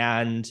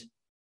 and,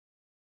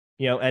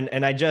 you know,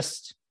 and I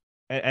just,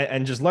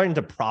 and just learning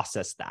to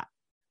process that,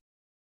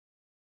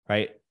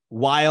 right?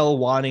 While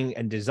wanting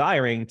and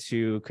desiring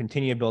to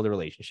continue to build a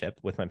relationship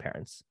with my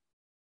parents.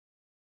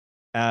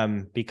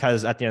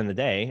 Because at the end of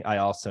the day, I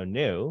also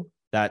knew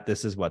that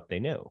this is what they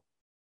knew.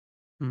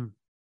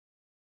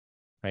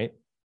 Right.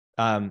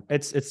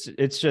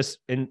 It's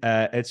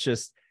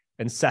just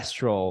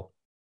ancestral,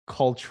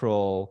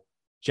 cultural,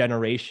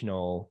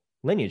 generational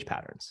lineage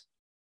patterns.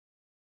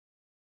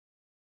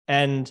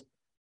 And,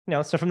 you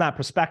know, so from that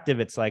perspective,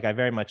 it's like I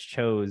very much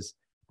chose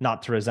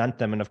not to resent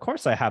them. And of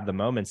course, I have the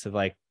moments of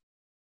like,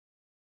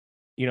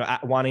 you know,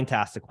 wanting to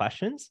ask the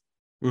questions.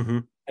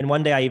 And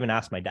one day I even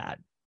asked my dad,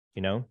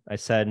 you know, I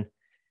said,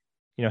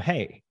 you know,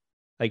 hey,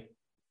 like,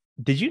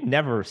 did you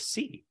never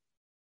see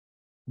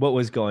what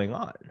was going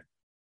on?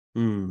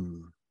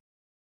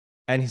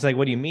 And he's like,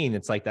 what do you mean?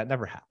 It's like, that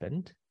never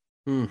happened.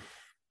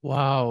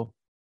 Wow.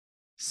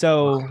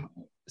 So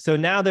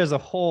now there's a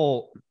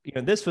whole, you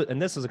know, this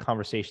was a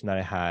conversation that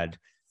I had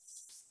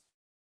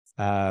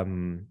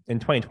in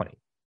 2020,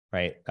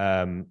 right?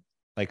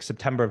 Like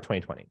September of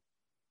 2020.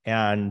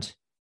 And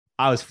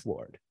I was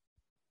floored,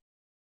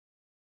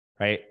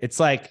 right? It's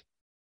like,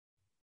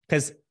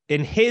 because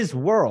in his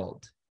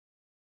world,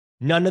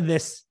 none of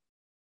this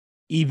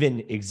even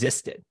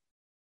existed,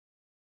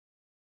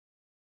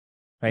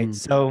 right?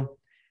 So,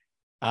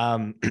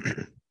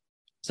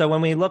 so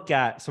when I look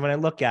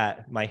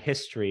at my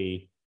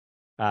history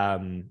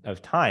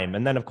of time,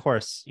 and then of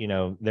course,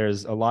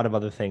 there's a lot of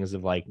other things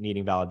of like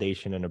needing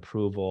validation and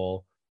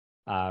approval,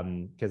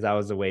 because that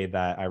was the way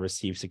that I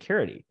received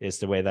security. It's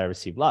the way that I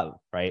received love,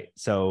 right?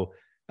 So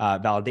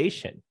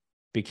validation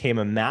became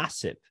a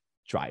massive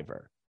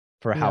driver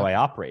for how I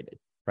operated,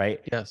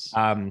 right? Yes.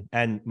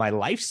 And my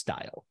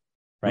lifestyle,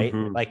 right?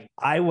 Like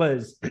I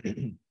was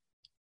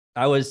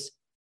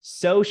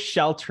so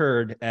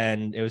sheltered,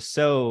 and it was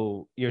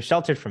so, you're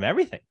sheltered from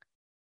everything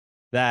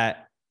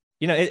that,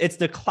 it's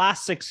the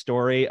classic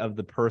story of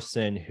the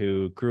person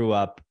who grew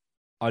up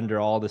under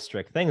all the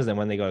strict things, and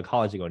when they go to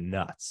college, they go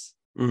nuts.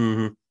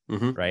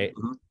 Right.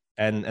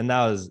 And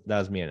that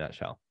was me in a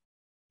nutshell.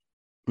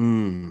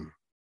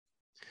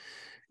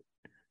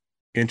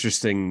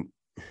 Interesting.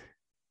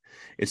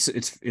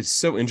 It's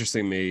so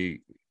interesting to me,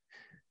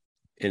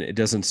 and it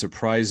doesn't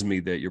surprise me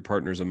that your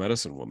partner's a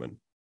medicine woman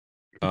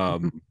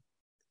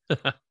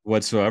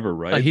whatsoever,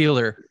 right? A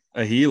healer.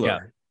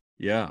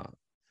 Yeah.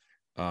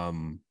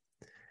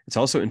 It's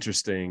also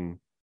interesting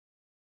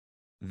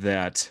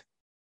that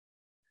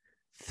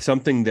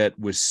something that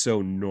was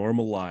so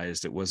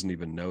normalized, it wasn't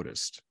even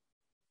noticed.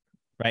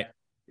 Right.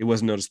 It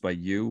wasn't noticed by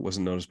you, it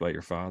wasn't noticed by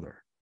your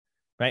father.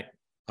 Right.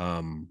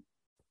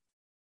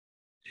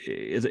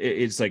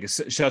 It's like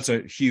such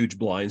a huge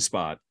blind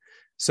spot.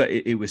 So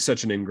it was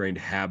such an ingrained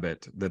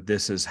habit that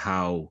this is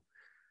how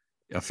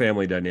a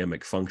family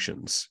dynamic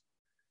functions,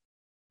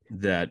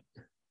 that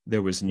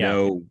there was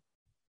no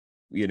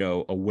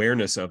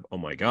awareness of, oh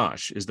my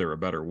gosh, is there a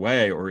better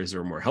way, or is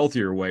there a more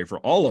healthier way for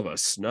all of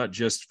us, not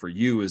just for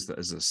you as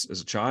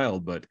a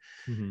child, but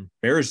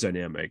marriage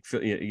dynamic,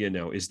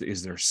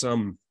 is there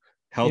some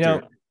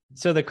healthier?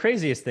 So the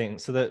craziest thing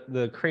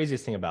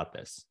about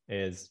this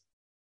is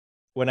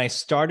when I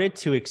started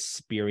to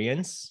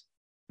experience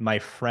my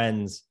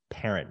friend's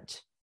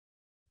parent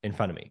in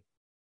front of me,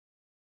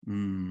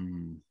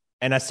 and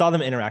I saw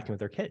them interacting with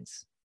their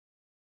kids,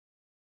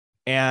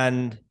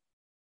 and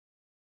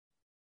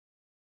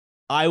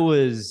I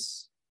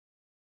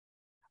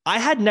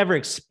had never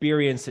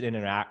experienced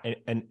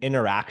an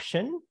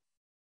interaction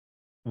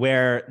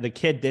where the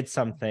kid did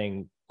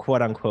something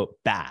quote unquote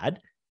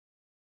bad,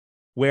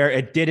 where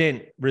it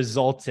didn't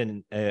result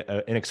in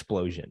an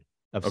explosion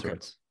of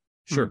sorts.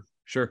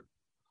 Sure.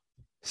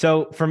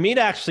 So for me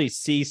to actually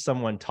see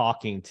someone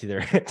talking to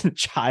their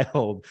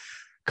child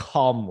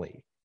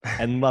calmly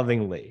and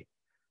lovingly,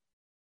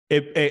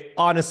 it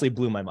honestly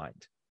blew my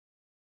mind.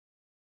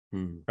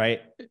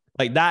 Right?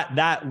 Like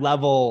that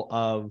level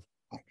of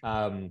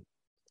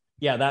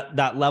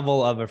that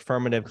level of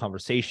affirmative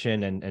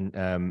conversation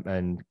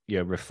and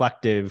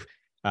reflective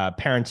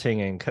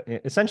parenting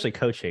and essentially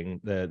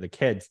coaching the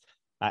kids.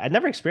 I'd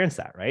never experienced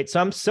that, right? So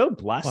I'm so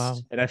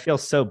blessed, and I feel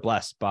so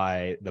blessed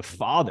by the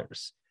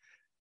fathers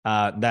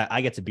that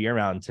I get to be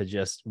around to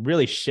just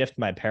really shift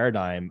my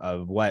paradigm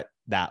of what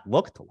that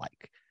looked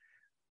like,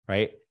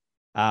 right?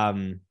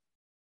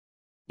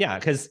 Yeah,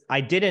 because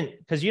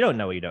you don't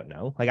know what you don't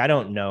know. Like I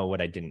don't know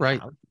what I didn't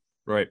have.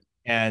 Right.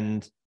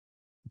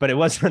 But it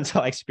wasn't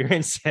until I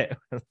experienced it,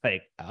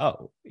 like,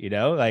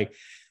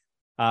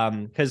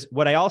 because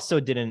what I also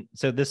didn't.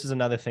 So this is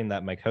another thing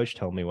that my coach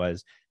told me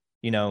was,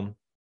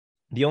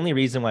 the only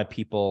reason why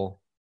people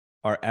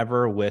are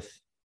ever with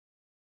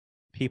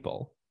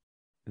people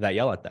that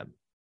yell at them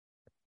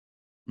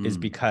is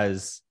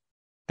because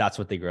that's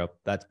what they grew up.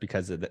 That's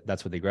because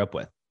that's what they grew up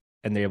with,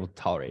 and they're able to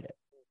tolerate it.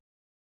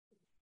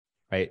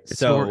 Right.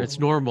 It's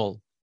normal.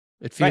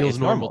 It feels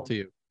normal to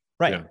you.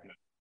 Right. Yeah.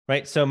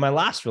 Right. So my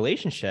last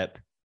relationship,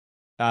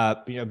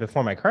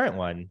 before my current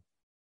one,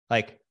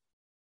 like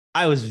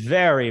I was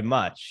very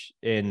much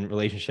in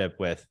relationship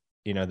with,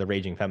 the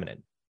raging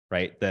feminine,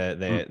 right?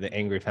 The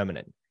angry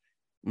feminine.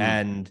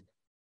 And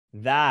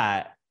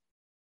that,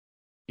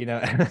 and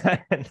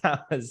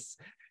that was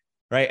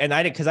right.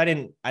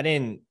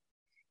 And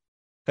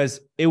because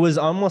it was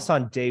almost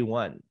on day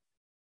one,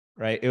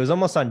 right? It was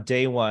almost on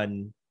day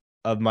one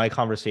of my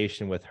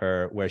conversation with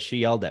her where she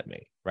yelled at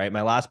me, right?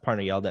 My last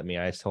partner yelled at me.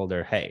 I told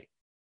her, hey,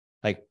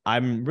 like,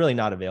 I'm really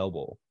not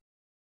available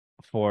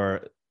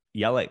for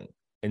yelling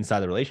inside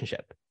the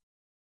relationship.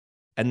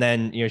 And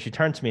then, she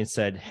turned to me and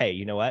said, hey,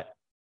 you know what?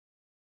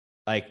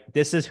 Like,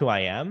 this is who I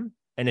am.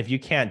 And if you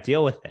can't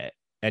deal with it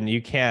and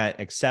you can't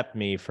accept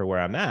me for where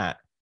I'm at,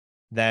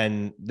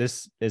 then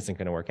this isn't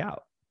going to work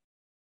out.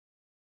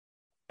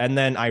 And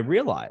then I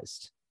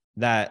realized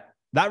that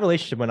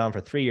relationship went on for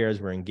 3 years.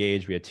 We're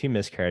engaged. We had 2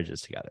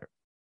 miscarriages together.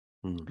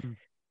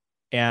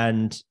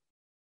 And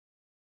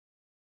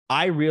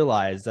I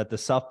realized that the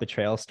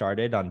self-betrayal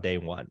started on day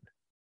one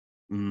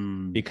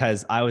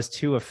because I was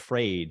too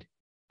afraid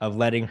of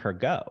letting her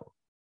go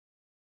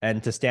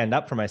and to stand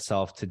up for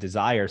myself, to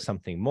desire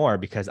something more,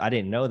 because I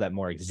didn't know that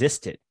more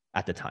existed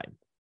at the time.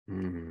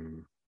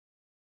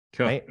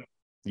 Right?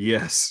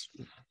 Yes.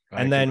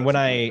 And then when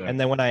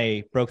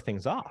I broke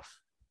things off,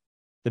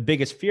 the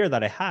biggest fear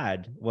that I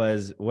had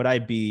was,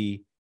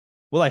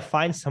 will I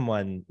find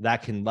someone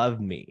that can love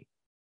me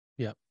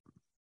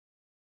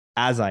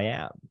as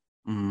I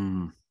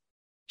am,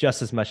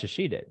 just as much as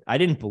she did? I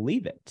didn't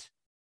believe it.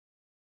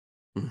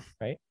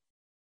 Right.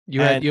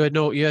 You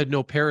had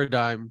no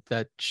paradigm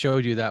that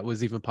showed you that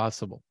was even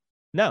possible.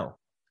 No,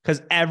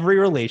 because every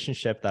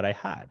relationship that I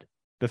had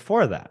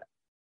before that,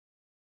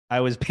 I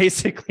was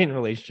basically in a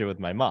relationship with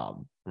my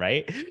mom,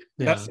 right?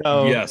 Yeah.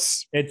 So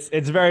yes, it's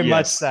very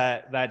much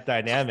that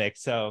dynamic.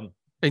 So,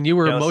 and you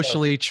were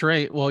emotionally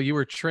trained. Well, you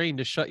were trained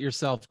to shut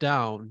yourself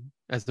down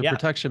as the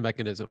protection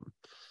mechanism.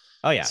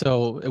 Oh yeah.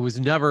 So it was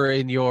never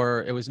in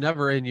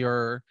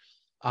your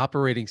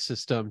operating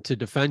system to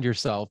defend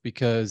yourself,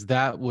 because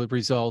that would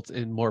result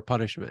in more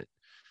punishment.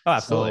 Oh,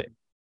 absolutely.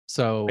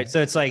 So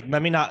it's like, I know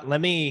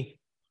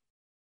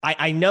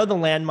the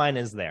landmine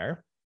is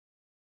there.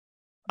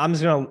 I'm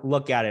just going to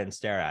look at it and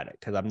stare at it,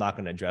 because I'm not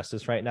going to address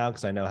this right now,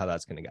 because I know how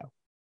that's going to go.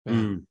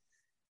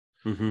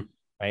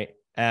 Right.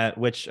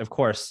 Which, of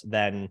course,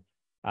 then,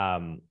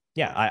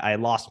 I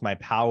lost my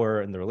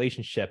power in the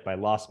relationship. I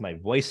lost my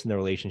voice in the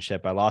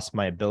relationship. I lost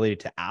my ability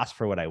to ask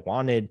for what I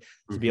wanted,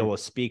 to be able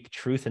to speak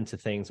truth into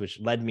things, which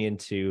led me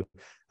into,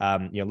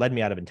 led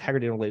me out of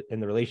integrity in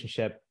the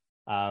relationship.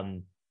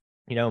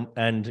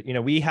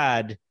 We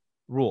had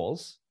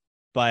rules,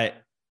 but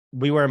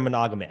we were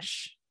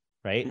monogamish.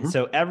 Right.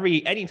 So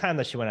anytime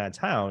that she went out of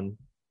town,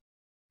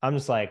 I'm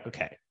just like,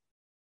 okay,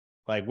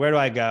 like, where do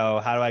I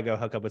go? How do I go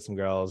hook up with some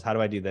girls? How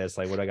do I do this?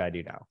 Like, what do I gotta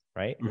do now?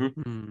 Right.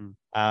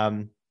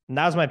 And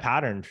that was my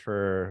pattern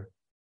for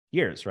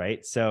years.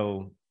 Right.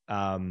 So,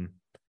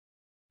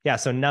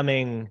 so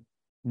numbing,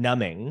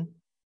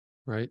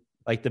 right.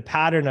 Like the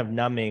pattern of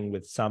numbing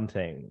with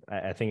something,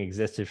 I think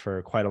existed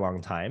for quite a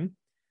long time.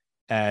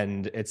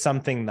 And it's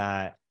something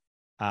that,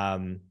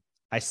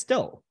 I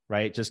still,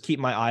 right, just keep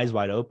my eyes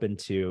wide open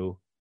to,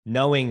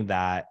 knowing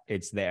that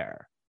it's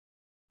there.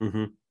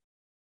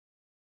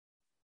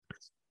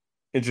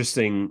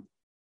 Interesting.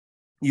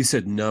 You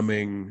said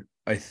numbing.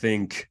 I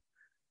think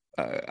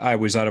I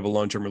was out of a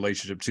long-term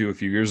relationship too a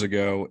few years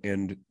ago,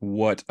 and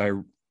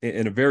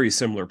in a very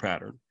similar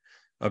pattern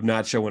of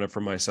not showing up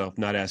for myself,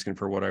 not asking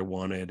for what I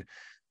wanted.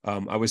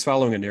 I was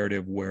following a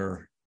narrative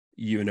where,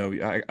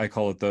 I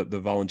call it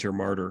the volunteer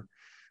martyr,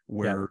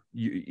 where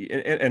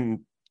and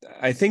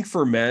I think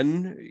for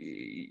men,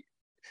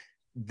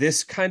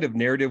 this kind of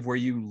narrative where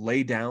you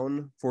lay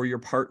down for your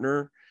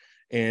partner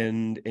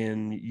and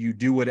you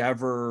do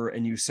whatever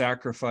and you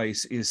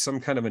sacrifice is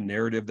some kind of a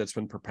narrative that's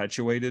been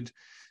perpetuated.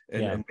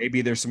 And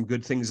maybe there's some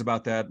good things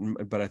about that,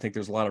 but I think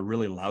there's a lot of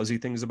really lousy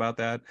things about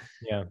that.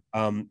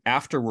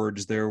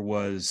 Afterwards, there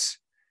was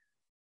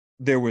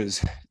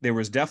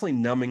definitely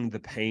numbing the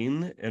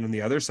pain. And on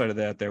the other side of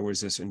that, there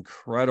was this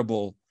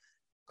incredible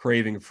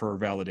craving for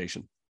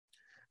validation.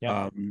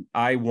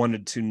 I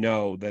wanted to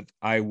know that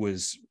I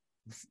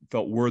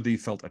felt worthy,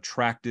 felt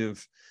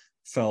attractive,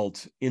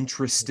 felt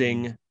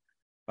interesting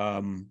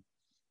to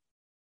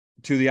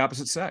the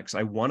opposite sex.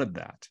 I wanted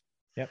that.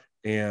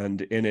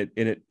 And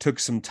it took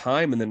some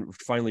time, and then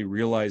finally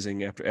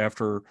realizing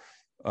after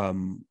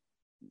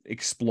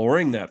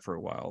exploring that for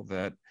a while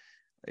that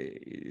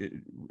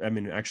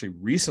actually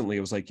recently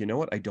it was like, you know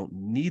what, I don't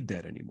need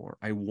that anymore.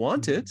 I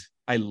want it,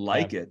 I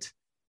like it,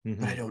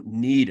 but I don't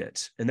need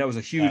it. And that was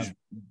a huge,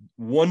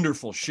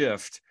 wonderful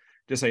shift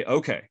to say,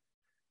 okay,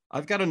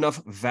 I've got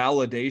enough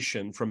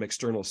validation from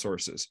external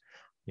sources.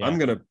 I'm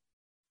going to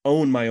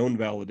own my own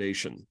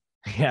validation.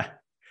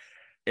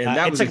 And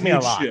that was took me a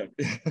lot.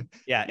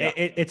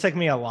 It took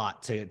me a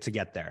lot to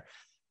get there.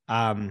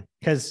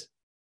 Because,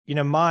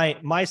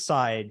 my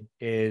side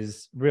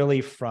is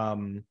really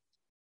from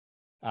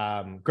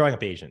growing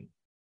up Asian,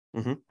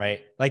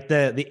 right? Like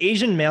the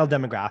Asian male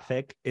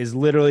demographic is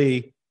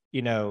literally,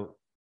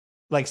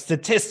 like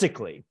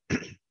statistically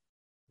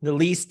the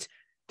least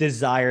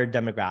desired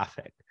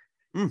demographic.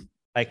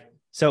 Like,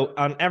 so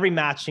on every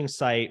matching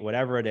site,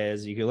 whatever it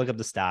is, you can look up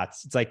the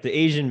stats. It's like the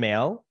Asian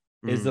male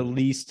is the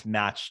least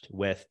matched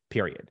with,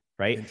 period.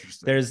 Right.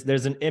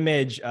 There's an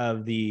image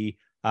of the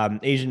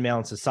Asian male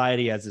in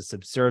society as a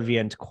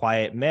subservient,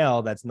 quiet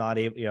male that's not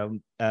able,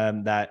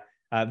 that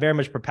very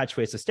much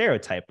perpetuates a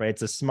stereotype, right?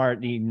 It's a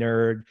smarty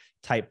nerd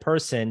type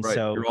person. Right.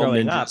 So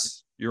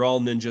you're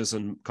all ninjas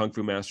and kung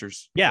fu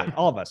masters.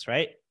 All of us,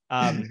 right?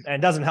 And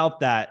it doesn't help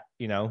that,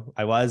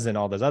 I was and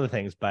all those other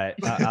things, but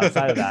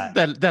outside of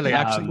that, that I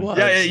actually was.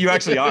 Yeah, you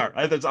actually are.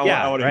 I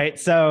want to right.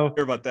 So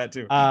hear about that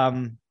too.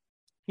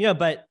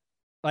 But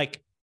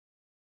like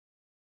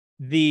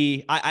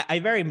I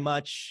very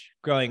much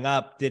growing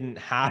up didn't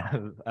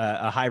have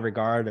a high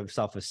regard of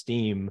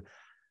self-esteem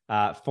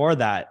for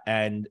that.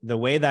 And the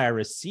way that I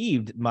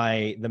received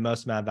the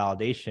most amount of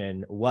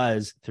validation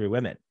was through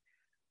women,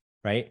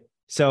 right?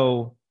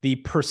 So the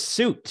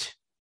pursuit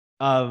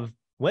of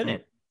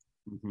women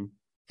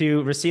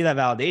to receive that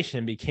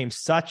validation became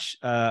such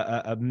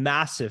a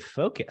massive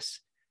focus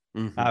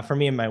for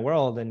me in my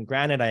world. And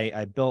granted,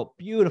 I built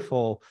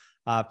beautiful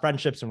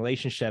friendships and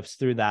relationships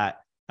through that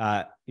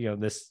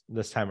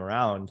this time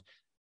around.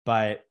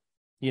 But,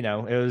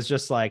 it was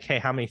just like, hey,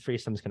 how many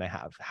threesomes can I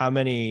have? How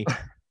many,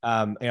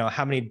 how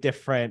many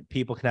different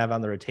people can I have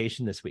on the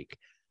rotation this week?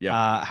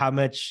 Yeah. How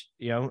much,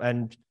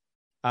 and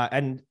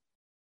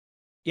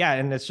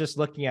it's just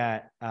looking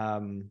at,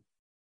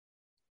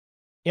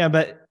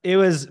 but it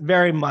was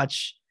very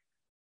much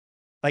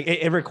like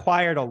it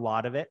required a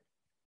lot of it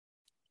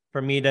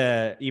for me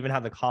to even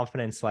have the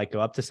confidence to like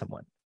go up to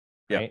someone.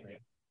 Right.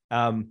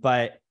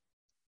 But,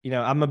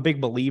 I'm a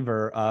big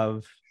believer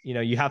of,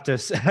 you have to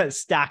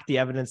stack the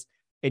evidence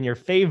in your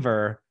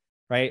favor,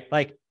 right?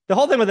 Like the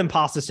whole thing with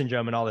imposter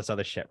syndrome and all this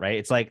other shit, right?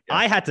 It's like,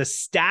 I had to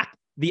stack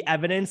the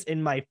evidence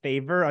in my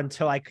favor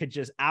until I could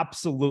just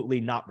absolutely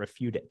not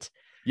refute it.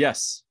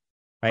 Yes.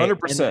 Right.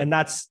 100%. And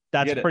that's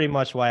pretty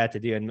much what I had to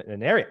do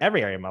in every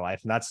area of my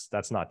life. And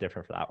that's not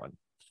different for that one.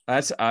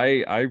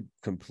 I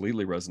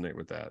completely resonate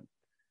with that.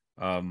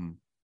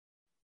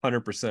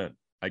 100%.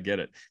 I get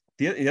it.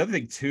 The other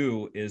thing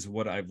too is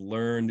what I've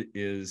learned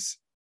is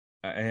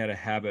I had a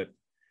habit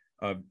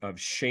of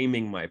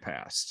shaming my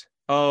past.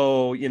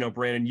 Oh,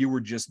 Brandon, you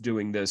were just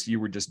doing this, you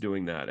were just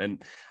doing that.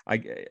 And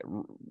I've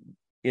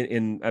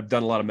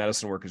done a lot of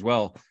medicine work as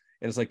well.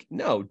 And it's like,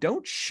 no,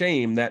 don't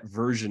shame that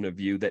version of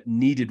you that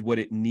needed what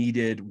it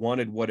needed,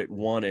 wanted what it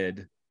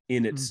wanted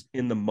in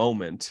the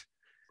moment,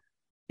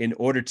 in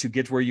order to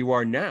get where you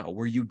are now,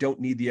 where you don't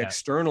need the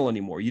external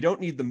anymore. You don't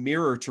need the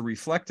mirror to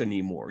reflect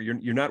anymore.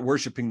 You're not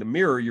worshiping the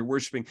mirror. You're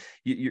worshiping,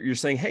 you're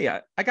saying, hey,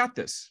 I got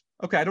this.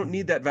 Okay. I don't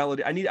need that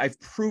validation. I've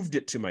proved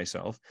it to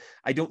myself.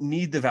 I don't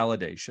need the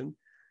validation.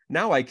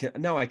 Now I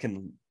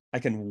can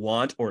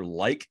want or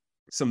like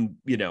some,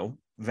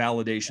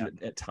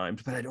 validation at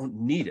times, but I don't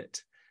need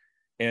it.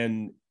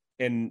 And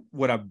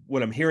what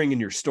I'm hearing in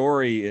your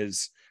story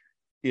is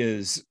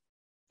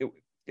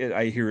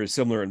I hear is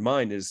similar in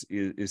mine is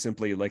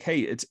simply like, hey,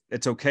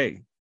 it's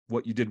okay.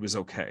 What you did was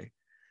okay.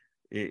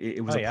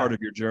 It was a part of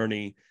your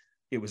journey.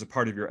 It was a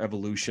part of your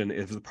evolution.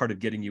 It was a part of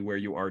getting you where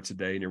you are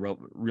today and your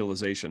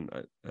realization.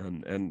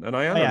 And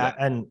I honor that.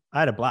 And I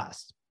had a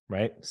blast,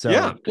 right? So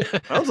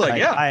I was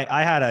like,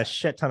 I had a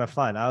shit ton of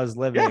fun. I was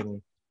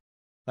living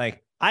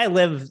I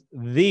lived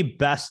the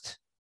best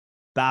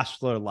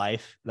bachelor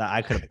life that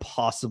I could have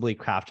possibly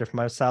crafted for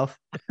myself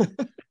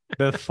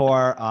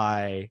before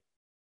I,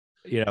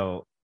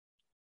 you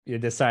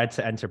decide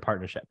to enter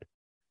partnership.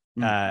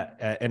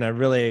 And I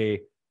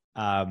really,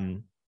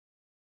 and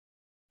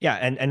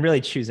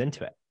really choose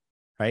into it.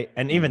 Right.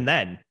 And even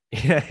then,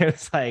 it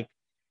was like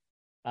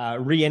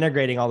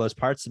reintegrating all those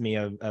parts of me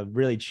of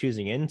really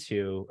choosing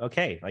into,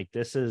 okay, like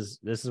this is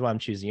what I'm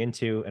choosing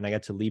into. And I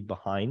get to leave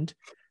behind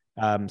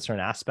certain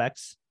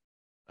aspects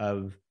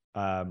of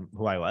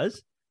who I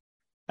was.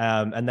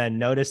 And then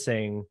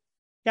noticing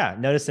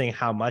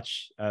how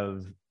much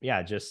of,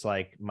 just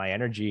like my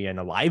energy and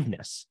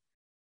aliveness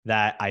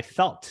that I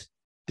felt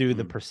through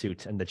the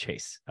pursuit and the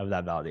chase of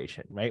that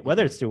validation, right?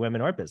 Whether it's through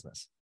women or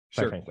business,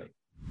 quite frankly.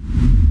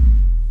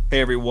 Hey,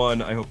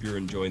 everyone. I hope you're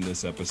enjoying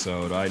this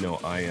episode. I know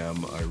I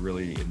am. I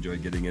really enjoy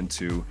getting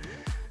into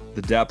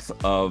the depth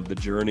of the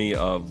journey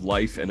of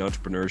life and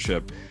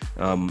entrepreneurship.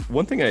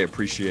 One thing I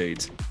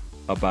appreciate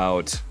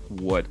about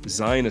what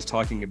Zion is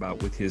talking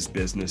about with his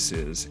business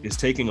is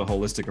taking a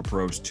holistic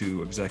approach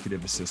to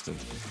executive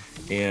assistant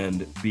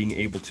and being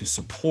able to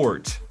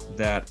support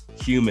that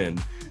human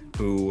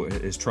who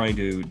is trying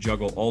to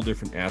juggle all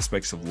different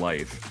aspects of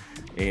life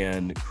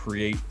and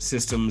create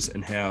systems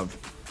and have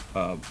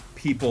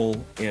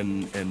people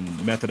and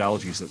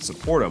methodologies that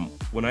support them.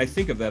 When I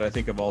think of that, I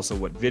think of also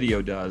what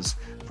video does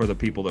for the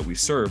people that we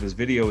serve. Is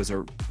video is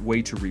a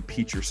way to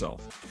repeat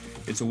yourself.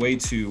 It's a way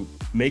to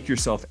make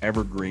yourself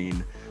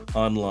evergreen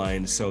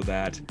online so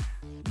that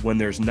when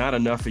there's not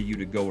enough of you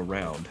to go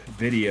around,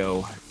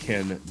 video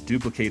can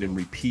duplicate and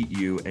repeat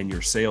you and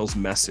your sales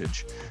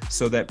message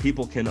so that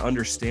people can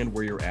understand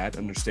where you're at,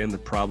 understand the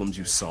problems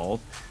you solve,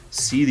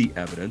 see the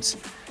evidence,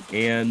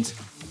 and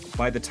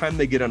by the time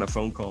they get on a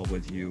phone call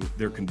with you,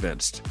 they're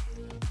convinced.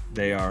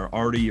 They are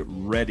already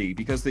ready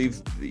because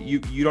you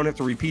don't have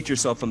to repeat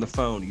yourself on the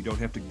phone. You don't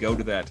have to go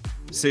to that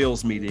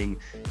sales meeting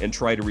and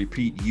try to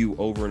repeat you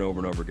over and over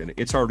and over again.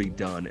 It's already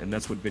done, and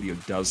that's what video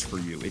does for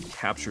you. It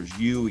captures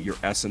you, your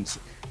essence,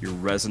 your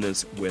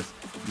resonance with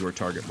your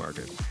target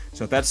market.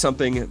 So if that's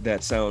something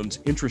that sounds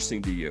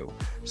interesting to you,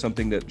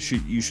 something that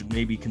you should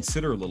maybe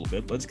consider a little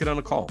bit, let's get on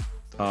a call.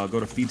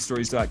 Go to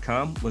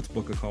feedstories.com. Let's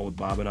book a call with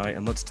Bob and I,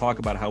 and let's talk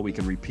about how we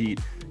can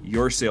repeat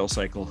your sales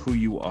cycle, who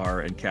you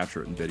are, and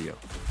capture it in video.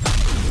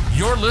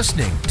 You're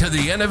listening to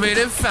The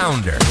Innovative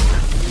Founder.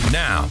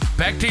 Now,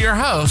 back to your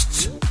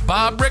hosts,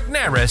 Bob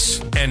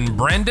Regnerus and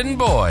Brandon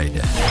Boyd.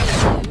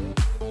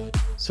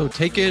 So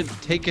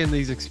taking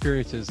these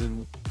experiences,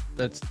 and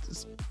that's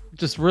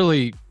just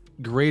really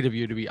great of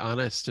you to be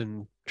honest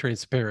and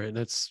transparent.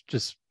 That's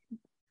just,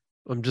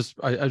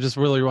 I just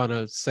really want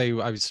to say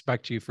I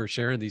respect you for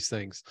sharing these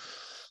things.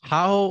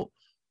 How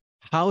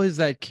has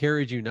that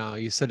carried you now?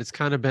 You said it's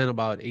kind of been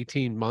about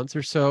 18 months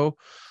or so.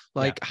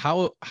 Like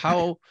how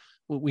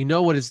we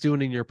know what it's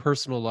doing in your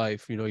personal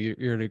life. You know,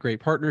 you're in a great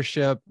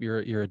partnership.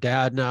 You're a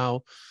dad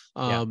now.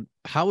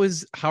 How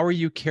are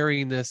you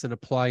carrying this and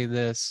applying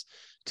this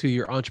to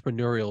your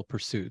entrepreneurial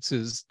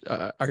pursuits?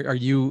 Are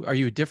you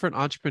a different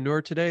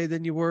entrepreneur today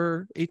than you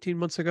were 18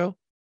 months ago?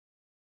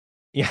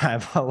 Yeah, I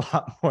have a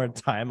lot more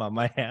time on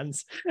my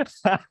hands.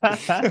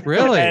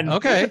 Really? And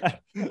okay.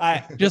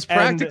 Just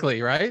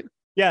practically, right?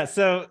 Yeah.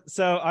 So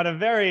on a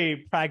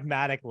very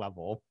pragmatic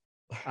level,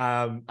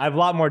 I have a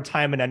lot more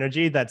time and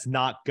energy that's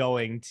not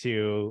going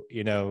to,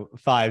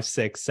 5,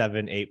 6,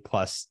 7, 8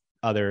 plus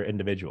other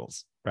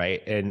individuals,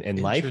 right?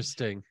 In life.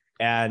 Interesting.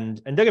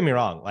 And don't get me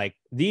wrong, like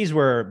these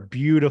were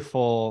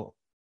beautiful,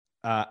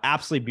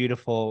 absolutely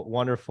beautiful,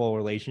 wonderful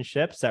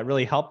relationships that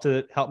really helped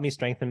me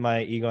strengthen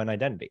my ego and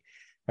identity,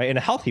 right? In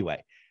a healthy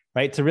way,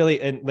 right? To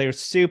really, and they're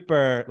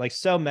super, like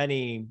so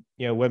many,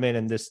 women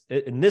in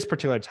this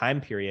particular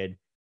time period,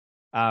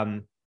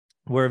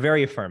 were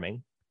very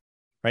affirming,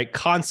 right?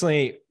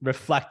 Constantly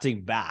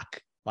reflecting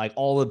back, like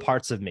all the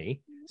parts of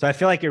me. So I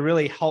feel like it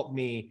really helped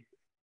me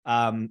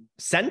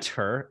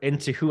center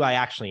into who I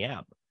actually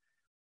am.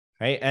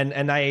 Right.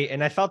 And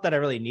I felt that I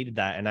really needed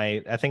that. And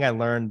I think I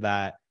learned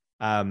that,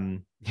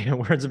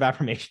 words of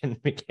affirmation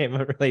became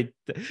a really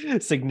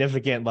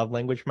significant love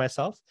language for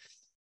myself.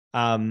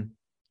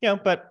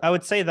 But I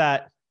would say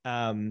that,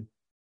 the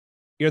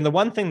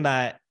one thing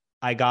that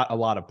I got a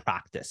lot of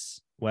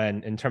practice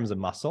in terms of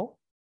muscle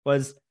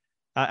was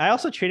I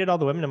also treated all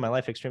the women in my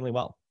life extremely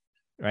well.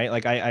 Right.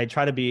 Like I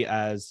try to be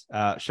as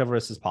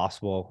chivalrous as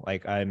possible.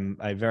 Like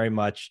I very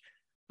much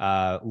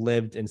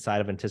lived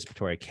inside of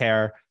anticipatory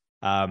care.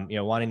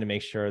 Wanting to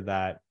make sure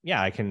that,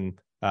 I can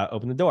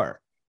open the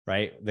door,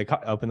 right?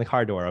 Open the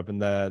car door, open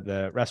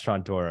the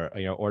restaurant door,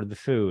 order the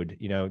food,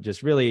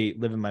 just really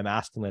live in my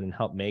masculine and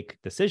help make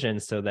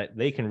decisions so that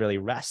they can really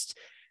rest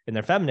in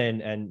their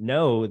feminine and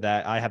know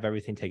that I have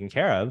everything taken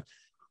care of.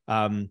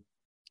 And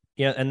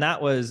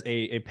that was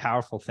a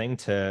powerful thing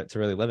to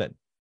really live in,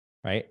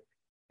 right?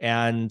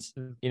 And,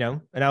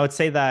 and I would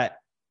say that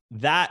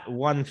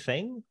one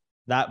thing,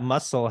 that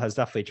muscle has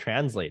definitely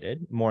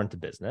translated more into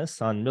business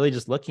on really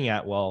just looking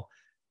at, well,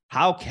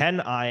 how can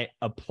I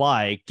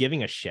apply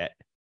giving a shit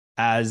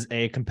as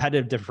a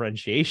competitive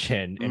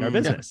differentiation in our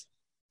business?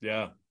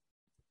 Yeah.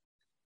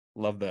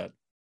 Love that.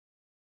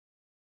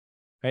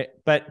 Right.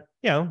 But,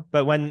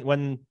 but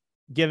when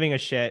giving a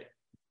shit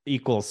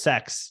equals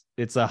sex,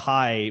 it's a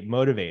high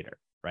motivator,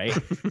 right?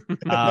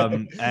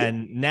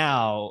 And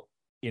now,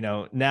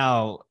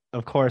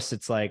 of course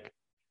it's like,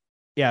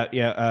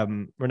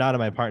 Renata,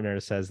 my partner,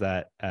 says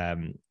that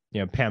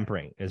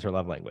pampering is her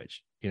love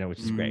language, which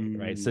is great,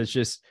 right? So it's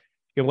just,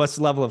 what's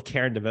the level of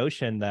care and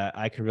devotion that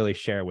I could really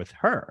share with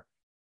her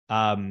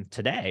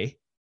today,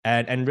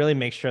 and really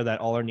make sure that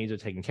all her needs are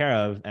taken care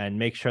of, and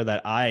make sure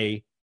that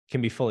I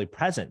can be fully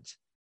present,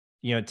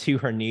 to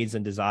her needs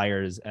and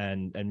desires,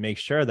 and make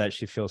sure that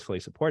she feels fully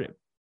supported.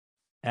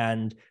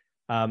 So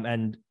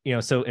in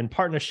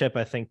partnership,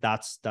 I think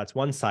that's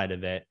one side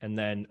of it. And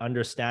then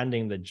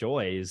understanding the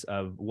joys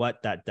of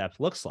what that depth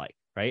looks like,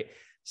 right?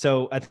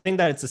 So I think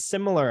that it's a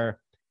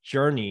similar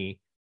journey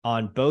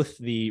on both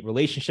the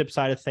relationship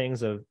side of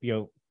things of,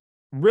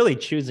 really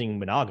choosing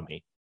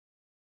monogamy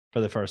for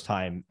the first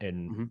time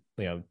in,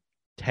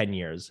 10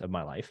 years of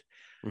my life.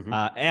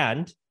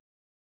 And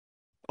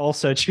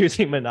also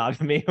choosing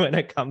monogamy when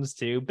it comes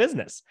to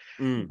business,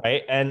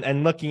 right?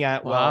 And looking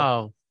at,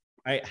 wow.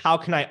 Right, how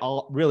can I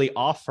really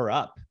offer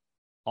up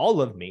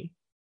all of me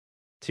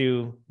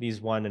to these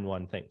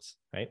one-on-one things,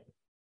 right?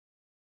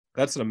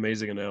 That's an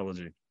amazing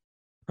analogy.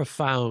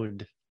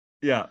 Profound.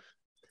 Yeah.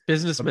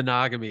 Business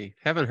monogamy.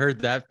 Haven't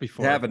heard that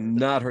before. Have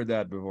not heard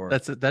that before.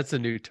 That's a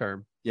new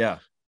term. Yeah.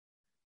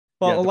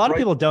 Well, a lot of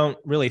people don't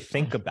really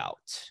think about,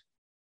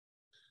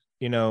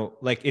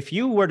 like if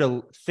you were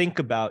to think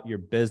about your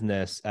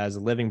business as a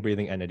living,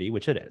 breathing entity,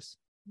 which it is,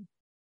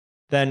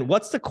 then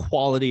what's the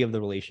quality of the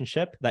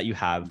relationship that you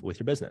have with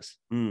your business?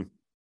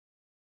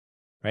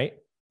 Right?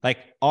 Like,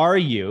 are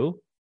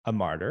you a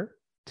martyr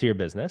to your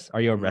business? Are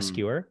you a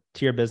rescuer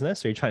to your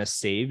business? Are you trying to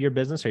save your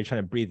business? Are you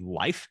trying to breathe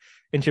life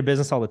into your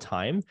business all the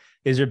time?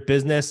 Is your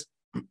business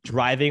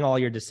driving all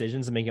your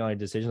decisions and making all your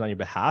decisions on your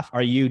behalf?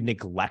 Are you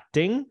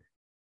neglecting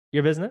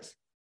your business?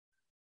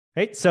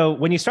 Right? So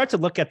when you start to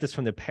look at this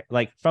from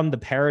the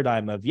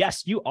paradigm of,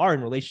 yes, you are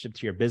in relationship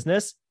to your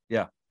business.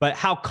 Yeah. But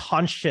how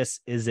conscious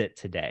is it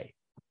today?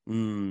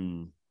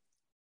 I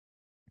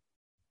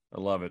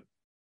love it.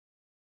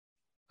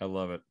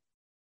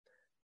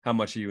 How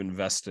much are you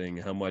investing?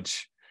 How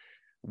much,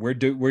 where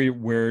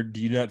do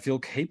you not feel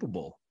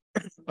capable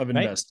of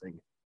investing?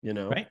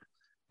 Right.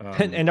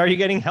 And are you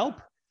getting help?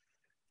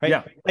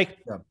 Right.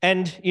 Yeah.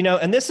 And,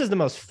 and this is the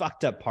most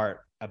fucked up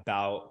part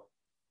about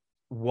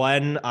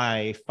when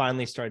I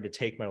finally started to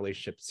take my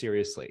relationship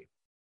seriously.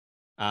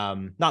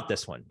 Not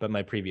this one, but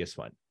my previous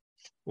one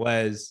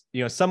was,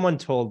 someone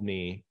told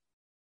me,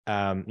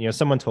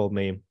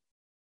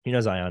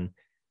 Zion,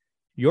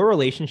 your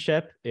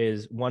relationship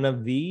is one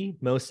of the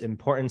most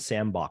important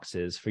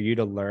sandboxes for you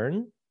to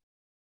learn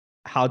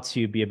how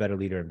to be a better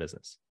leader in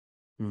business.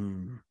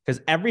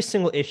 Because every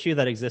single issue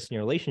that exists in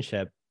your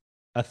relationship,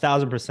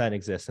 1,000%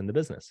 exists in the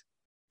business,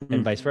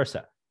 and vice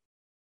versa.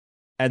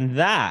 And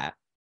that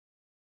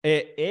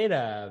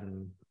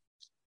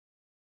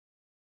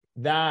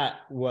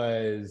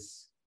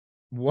was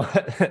what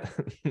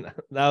that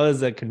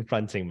was a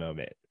confronting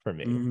moment for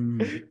me,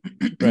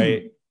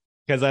 right?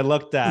 Because I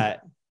looked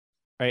at,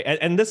 right,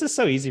 and this is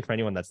so easy for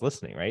anyone that's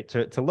listening, right?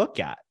 To look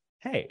at,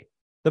 hey,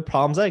 the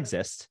problems that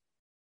exist,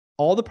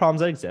 all the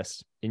problems that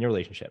exist in your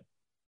relationship,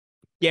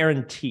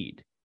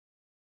 guaranteed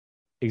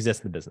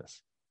exist in the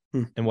business.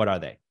 And what are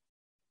they?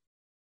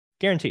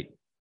 Guaranteed,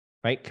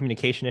 right?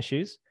 Communication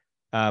issues,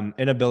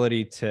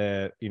 inability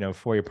to,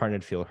 for your partner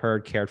to feel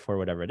heard, cared for,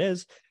 whatever it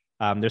is.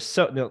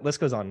 The list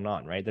goes on and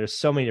on, right? There's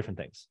so many different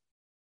things.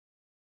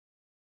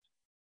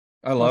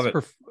 I love it.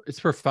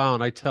 It's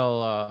profound. I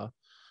tell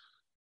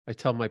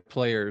my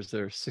players,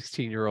 they're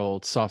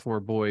 16-year-old sophomore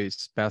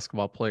boys,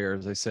 basketball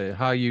players. I say,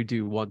 how you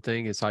do one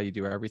thing is how you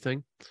do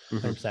everything.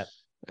 100%.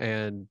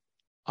 And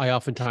I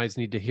oftentimes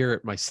need to hear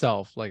it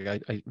myself.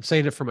 Like I'm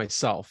saying it for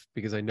myself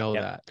because I know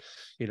that,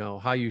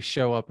 how you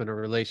show up in a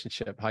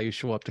relationship, how you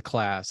show up to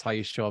class, how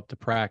you show up to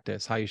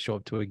practice, how you show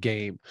up to a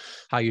game,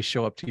 how you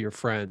show up to your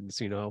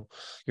friends.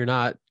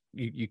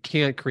 You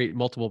can't create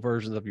multiple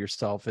versions of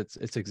yourself.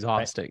 It's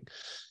exhausting. Right.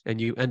 And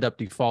you end up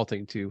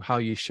defaulting to how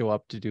you show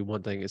up to do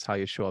one thing is how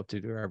you show up to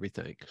do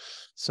everything.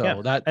 So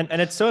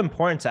and it's so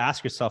important to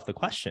ask yourself the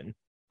question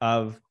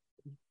of,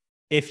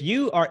 if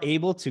you are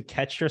able to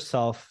catch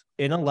yourself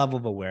in a level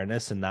of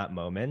awareness in that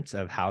moment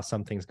of how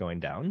something's going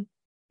down,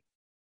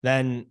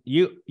 then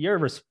you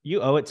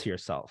owe it to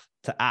yourself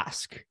to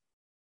ask,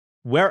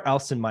 where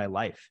else in my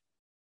life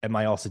am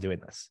I also doing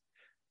this?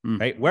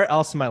 Right? Where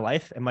else in my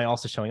life am I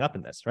also showing up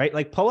in this? Right?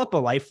 Like pull up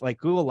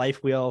Google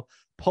Life Wheel,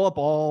 pull up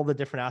all the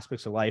different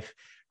aspects of life,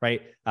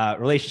 right?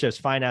 Relationships,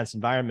 finance,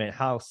 environment,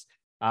 house,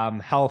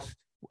 health,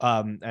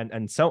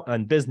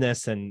 and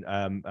business and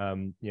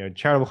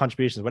charitable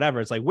contributions,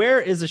 whatever. It's like,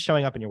 where is it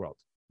showing up in your world?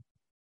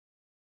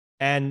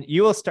 And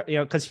you will start,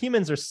 because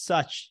humans are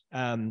such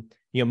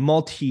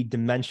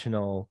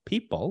multi-dimensional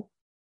people,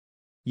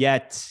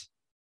 yet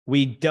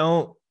we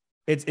don't.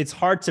 It's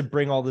hard to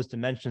bring all those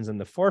dimensions in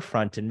the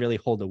forefront and really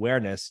hold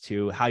awareness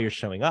to how you're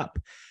showing up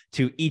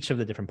to each of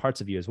the different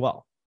parts of you as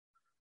well.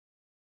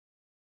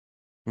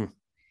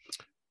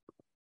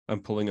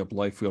 I'm pulling up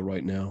Life Wheel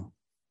right now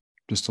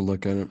just to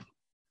look at it.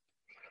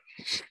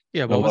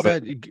 Yeah, what was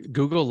that?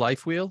 Google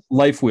Life Wheel?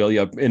 Life Wheel,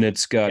 yep. And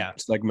it's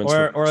got segments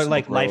or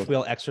like growth, Life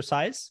Wheel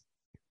exercise,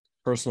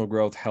 personal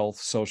growth, health,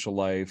 social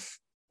life,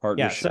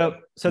 partnership. Yeah.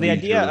 So the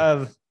idea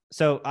of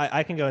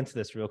I can go into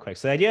this real quick.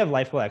 So the idea of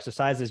Life Wheel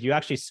exercise is you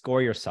actually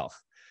score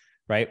yourself,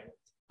 right?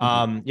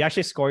 You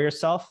actually score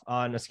yourself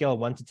on a scale of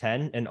 1 to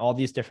 10 in all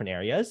these different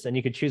areas, and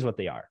you can choose what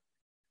they are.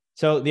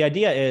 So the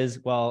idea is,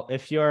 well,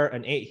 if you're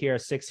an 8 here,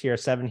 6 here,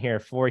 7 here,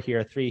 4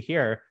 here, 3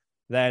 here,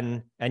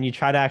 then, and you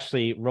try to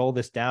actually roll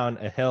this down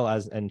a hill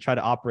and try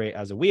to operate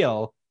as a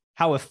wheel,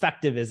 how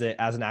effective is it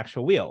as an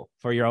actual wheel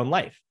for your own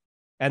life?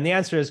 And the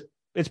answer is,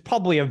 it's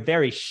probably a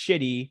very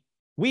shitty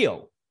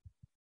wheel,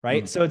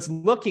 right? So it's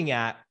looking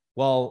at,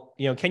 well,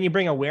 can you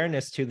bring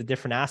awareness to the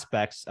different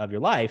aspects of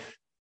your life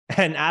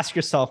and ask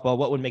yourself, well,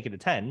 what would make it a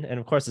 10? And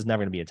of course, it's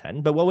never going to be a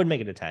 10, but what would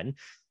make it a 10?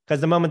 Because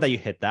the moment that you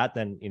hit that,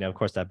 then, of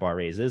course, that bar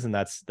raises, and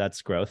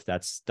that's growth.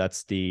 That's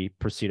the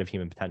pursuit of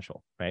human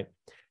potential, right?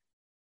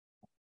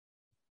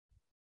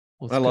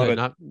 Well, I love it.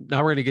 Now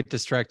we're going to get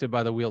distracted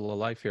by the wheel of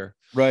life here.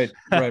 Right.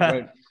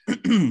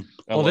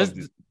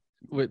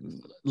 Would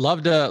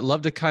love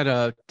to kind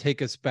of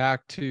take us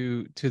back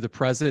to the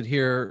present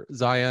here,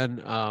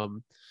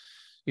 Zion.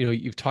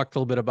 You've talked a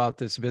little bit about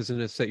this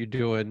business that you're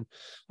doing,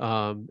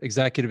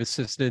 executive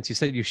assistants. You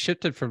said you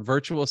shifted from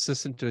virtual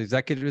assistant to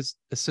executive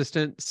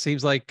assistant.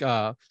 Seems like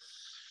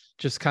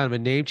just kind of a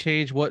name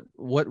change.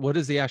 What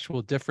is the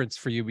actual difference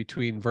for you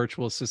between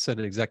virtual assistant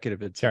and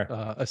executive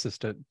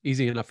assistant?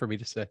 Easy enough for me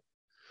to say.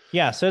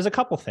 Yeah. So there's a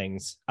couple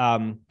things.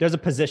 There's a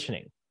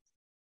positioning.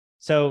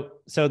 So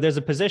there's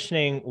a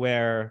positioning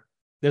where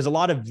there's a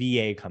lot of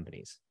VA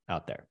companies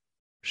out there.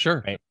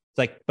 Sure. Right. It's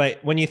like, but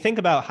when you think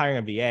about hiring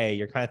a VA,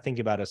 you're kind of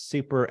thinking about a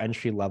super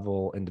entry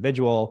level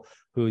individual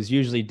who's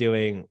usually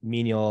doing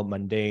menial,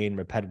 mundane,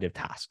 repetitive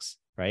tasks.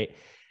 Right.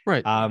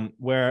 Right.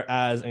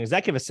 Whereas an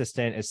executive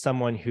assistant is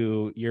someone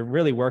who you're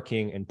really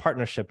working in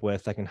partnership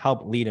with that can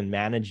help lead and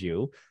manage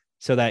you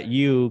so that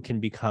you can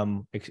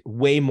become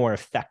way more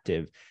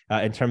effective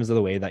in terms of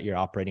the way that you're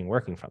operating,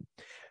 working from.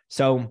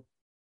 So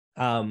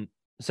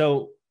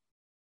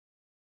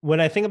when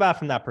I think about it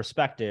from that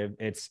perspective,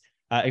 it's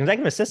an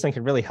executive assistant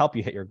can really help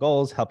you hit your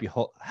goals, help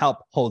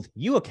hold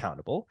you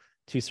accountable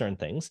to certain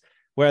things,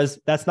 whereas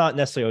that's not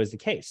necessarily always the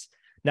case.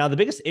 Now, the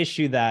biggest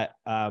issue that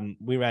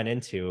we ran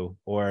into,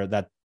 or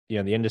that the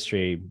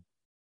industry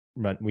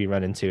we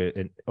run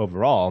into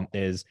overall,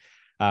 is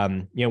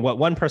what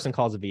one person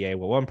calls a VA,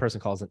 what one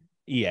person calls an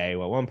EA,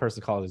 what one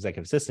person calls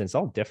executive assistant. It's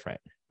all different,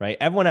 right?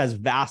 Everyone has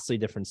vastly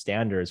different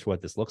standards for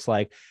what this looks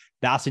like,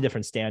 vastly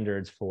different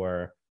standards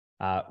for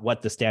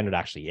what the standard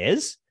actually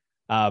is.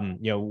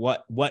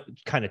 What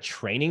kind of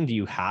training do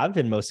you have?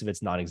 And most of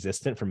it's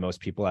non-existent for most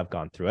people. I've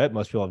gone through it.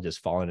 Most people have just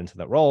fallen into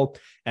that role.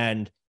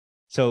 And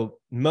so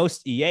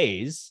most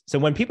EAs, so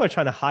when people are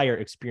trying to hire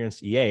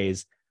experienced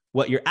EAs,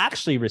 what you're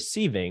actually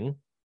receiving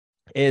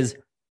is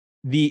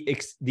the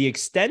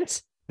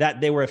extent that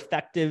they were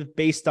effective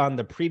based on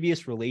the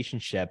previous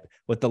relationship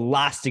with the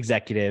last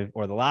executive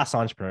or the last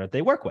entrepreneur that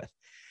they work with.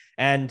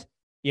 And,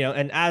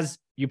 and as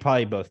you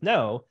probably both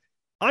know,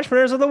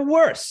 entrepreneurs are the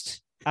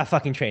worst at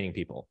fucking training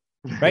people,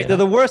 right? Yeah. They're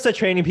the worst at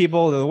training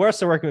people. They're the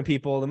worst at working with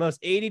people, the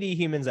most ADD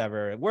humans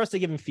ever, worst at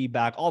giving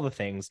feedback, all the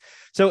things.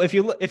 So if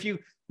you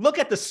look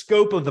at the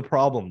scope of the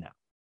problem now,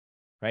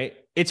 right,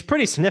 it's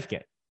pretty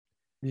significant.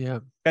 Yeah.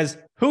 Because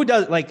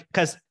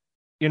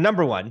you're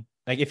number one,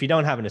 like if you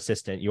don't have an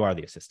assistant, you are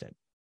the assistant.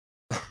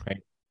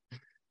 Right.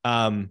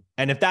 And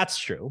if that's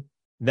true,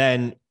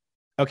 then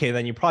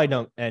you probably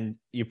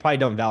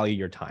don't value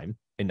your time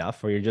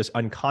enough, or you're just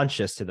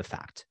unconscious to the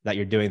fact that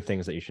you're doing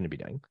things that you shouldn't be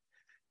doing.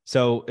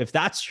 So if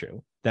that's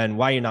true, then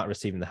why are you not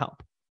receiving the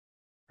help?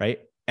 Right.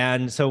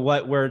 And so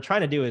what we're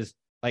trying to do is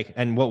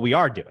and what we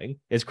are doing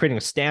is creating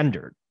a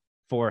standard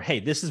for, hey,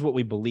 this is what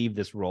we believe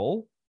this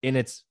role in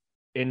its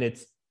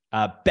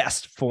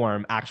best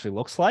form actually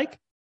looks like.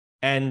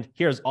 And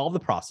here's all the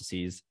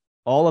processes,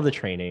 all of the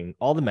training,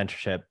 all the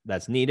mentorship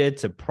that's needed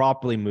to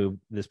properly move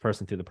this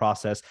person through the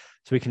process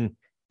so we can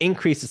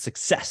increase the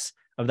success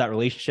of that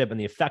relationship and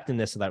the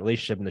effectiveness of that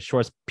relationship in the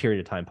shortest period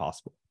of time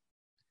possible.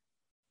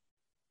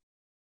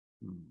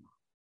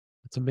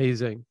 It's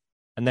amazing.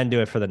 And then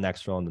do it for the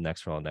next role and the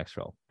next role and next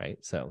role, right?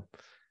 So,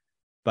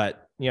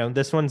 but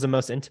this one's the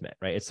most intimate,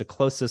 right? It's the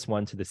closest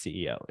one to the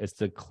CEO. It's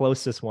the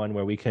closest one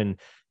where we can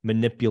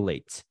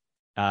manipulate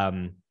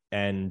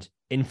and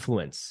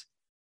influence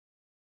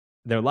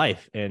their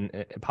life in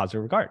a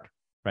positive regard,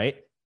 right?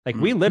 Like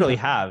we literally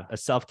have a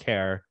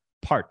self-care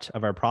part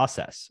of our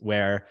process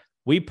where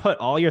we put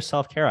all your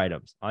self-care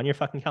items on your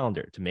fucking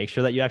calendar to make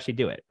sure that you actually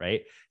do it,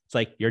 right? It's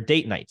like your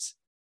date nights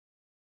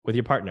with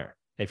your partner.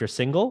 If you're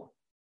single,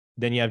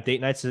 then you have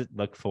date nights to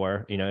look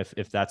for,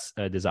 if that's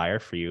a desire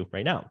for you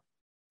right now,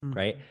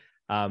 right?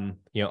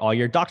 All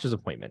your doctor's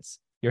appointments,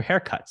 your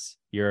haircuts,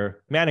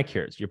 your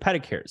manicures, your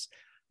pedicures,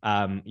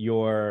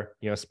 your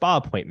spa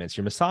appointments,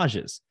 your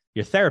massages,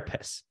 your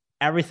therapists.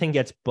 Everything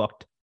gets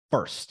booked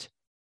first,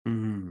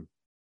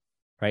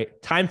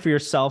 right? Time for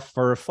yourself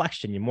for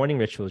reflection, your morning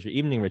rituals, your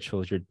evening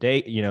rituals, your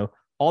day,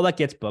 all that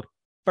gets booked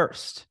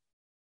first.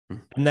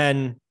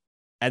 And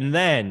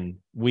then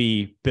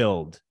we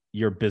build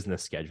your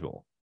business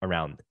schedule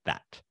around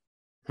that.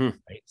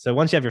 Right? So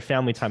once you have your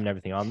family time and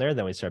everything on there,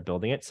 then we start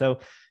building it. So,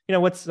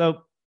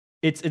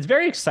 it's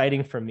very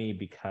exciting for me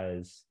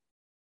because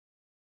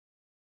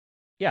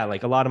a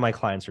lot of my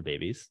clients are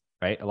babies,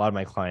 right? A lot of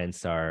my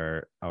clients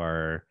are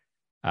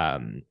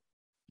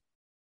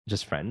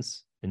just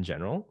friends in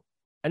general.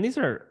 And these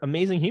are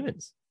amazing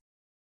humans,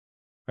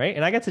 right?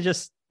 And I get to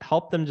just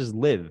help them just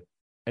live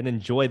and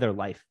enjoy their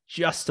life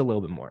just a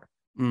little bit more.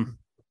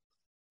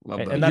 Love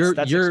that.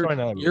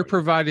 And you're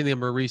providing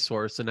them a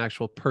resource, an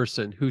actual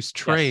person who's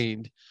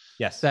trained,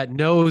 that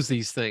knows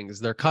these things.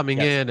 They're coming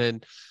in,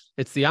 and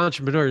it's the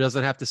entrepreneur who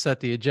doesn't have to set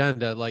the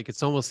agenda. Like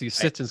it's almost the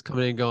assistants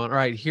coming in and going, all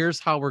right, here's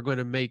how we're going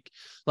to make,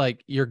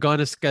 you're going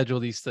to schedule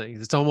these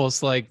things. It's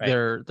almost like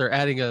they're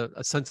adding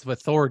a sense of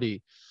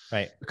authority,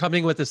 right? They're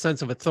coming with a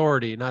sense of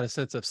authority, not a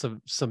sense of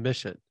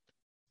submission.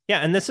 Yeah.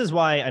 And this is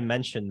why I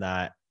mentioned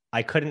that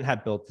I couldn't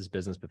have built this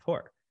business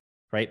before,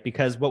 right?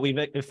 Because what we've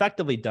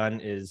effectively done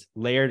is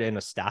layered in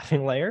a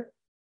staffing layer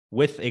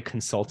with a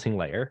consulting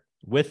layer,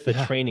 with the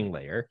training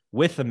layer,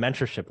 with the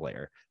mentorship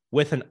layer,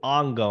 with an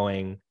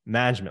ongoing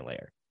management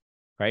layer,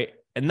 right?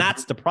 And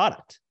that's the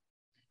product,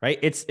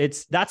 right?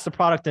 That's the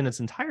product in its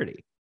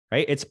entirety,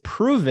 right? It's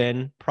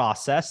proven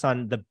process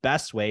on the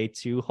best way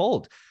to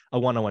hold a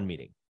one-on-one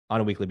meeting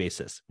on a weekly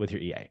basis with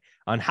your EA,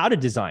 on how to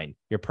design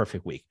your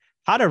perfect week,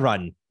 how to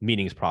run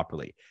meetings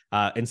properly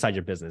inside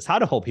your business, how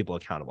to hold people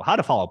accountable, how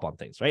to follow up on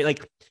things, right?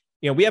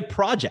 We have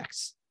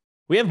projects.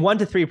 We have 1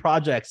 to 3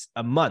 projects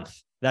a month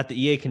that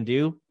the EA can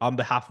do on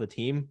behalf of the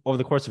team over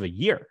the course of a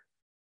year,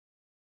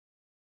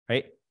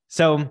 right?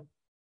 So,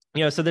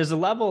 so there's a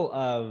level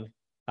of,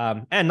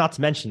 and not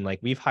to mention,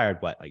 we've hired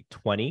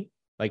 20?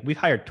 We've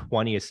hired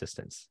 20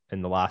 assistants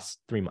in the last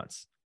 3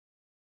 months.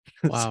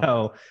 Wow.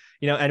 So,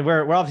 and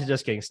we're obviously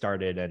just getting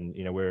started, and,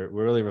 we're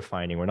really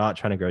refining. We're not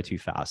trying to grow too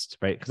fast,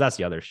 right? Because that's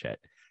the other shit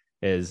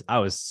is I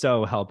was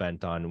so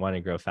hell-bent on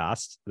wanting to grow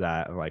fast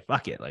that I'm like,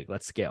 fuck it,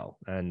 let's scale.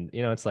 And,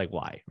 it's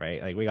why,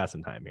 right? We got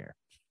some time here.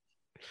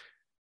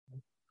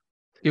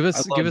 Give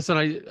us an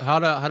idea. How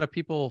do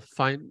people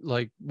find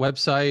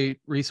website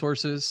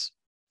resources?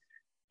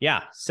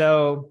 Yeah.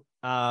 So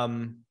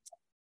I'm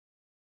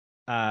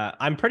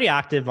pretty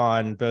active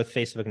on both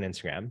Facebook and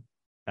Instagram.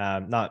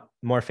 Not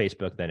more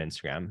Facebook than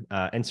Instagram.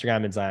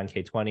 Instagram is Zion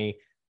K20.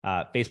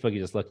 Facebook, you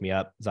just look me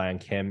up, Zion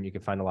Kim. You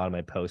can find a lot of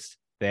my posts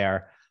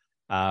there.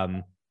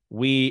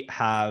 We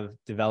have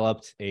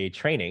developed a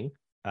training,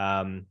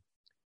 and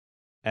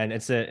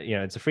it's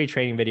a free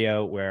training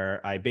video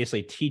where I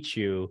basically teach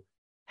you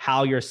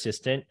how your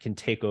assistant can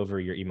take over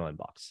your email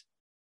inbox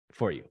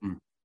for you,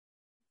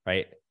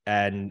 right?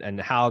 And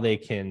how they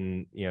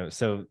can,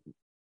 so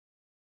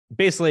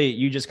basically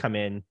you just come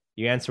in,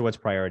 you answer what's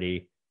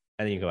priority,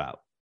 and then you go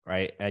out,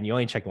 right? And you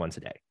only check once a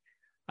day.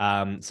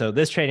 So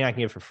this training I can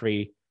give for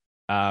free.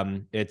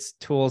 It's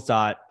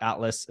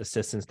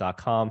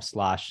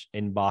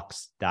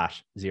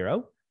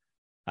tools.atlasassistance.com/inbox-0.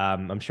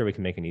 I'm sure we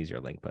can make an easier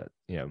link, but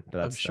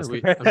that's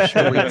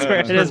where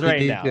it is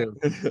right now.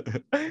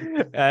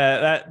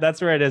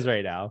 That's where it is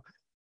right now.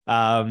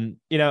 And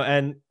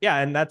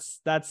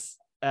that's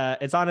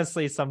it's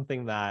honestly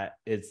something that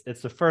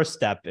it's the first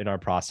step in our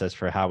process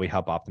for how we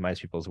help optimize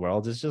people's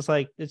worlds. It's just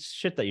like, it's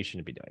shit that you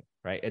shouldn't be doing,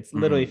 right? It's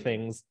literally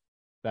things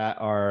that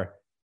are,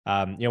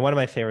 one of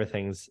my favorite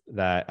things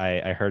that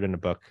I heard in a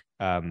book.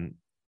 I'm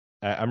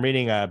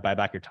reading Buy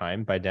Back Your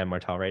Time by Dan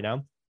Martell right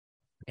now.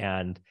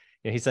 And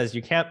he says,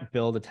 you can't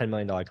build a $10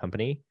 million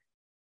company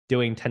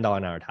doing $10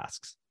 an hour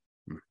tasks.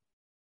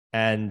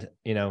 And,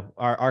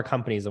 our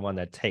company is the one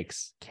that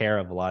takes care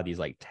of a lot of these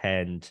like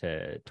 $10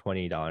 to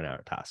 $20 an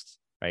hour tasks.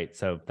 Right.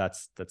 So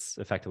that's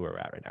effectively where we're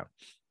at right now.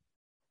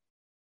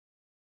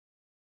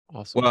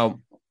 Awesome. Well,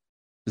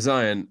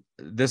 Zion,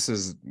 this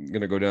is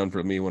going to go down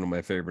for me one of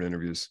my favorite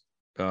interviews.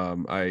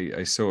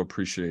 I so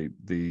appreciate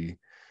the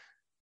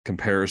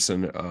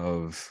comparison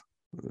of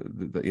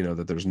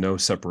that there's no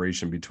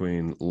separation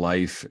between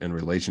life and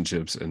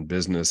relationships and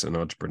business and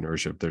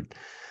entrepreneurship.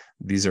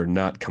 These are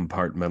not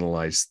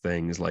compartmentalized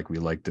things like we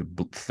like to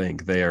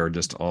think. They are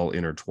just all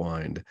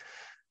intertwined.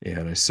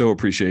 And I so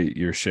appreciate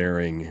your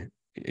sharing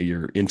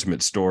your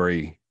intimate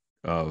story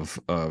of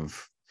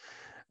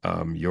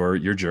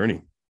your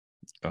journey.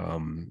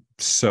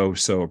 So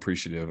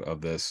appreciative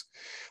of this.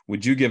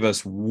 Would you give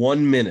us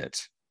 1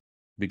 minute,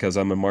 because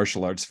I'm a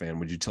martial arts fan,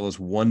 would you tell us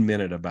 1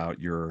 minute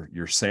about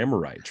your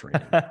samurai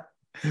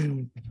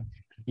training?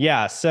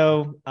 Yeah.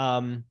 So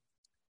in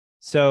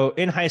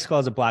high school, I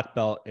was a black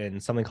belt in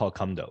something called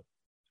Kumdo,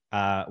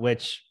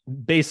 which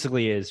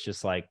basically is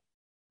just like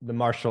the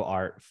martial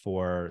art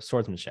for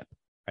swordsmanship,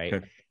 right?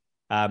 Okay.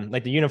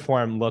 Like the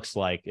uniform looks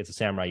like it's a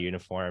samurai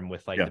uniform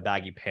with like the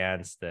baggy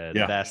pants, the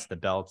vest, the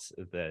belts,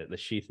 the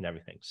sheath and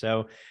everything.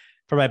 So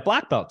for my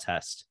black belt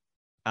test,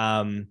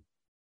 I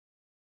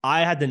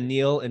had to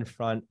kneel in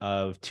front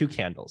of 2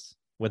 candles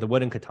with a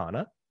wooden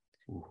katana.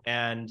 Ooh.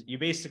 And you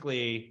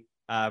basically,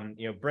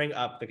 bring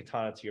up the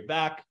katana to your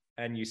back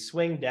and you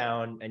swing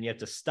down and you have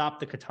to stop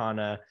the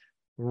katana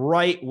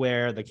right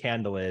where the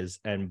candle is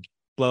and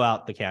blow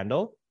out the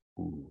candle.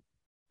 Ooh.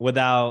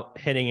 Without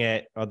hitting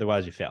it.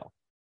 Otherwise you fail.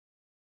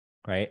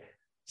 Right.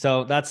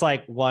 So that's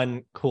like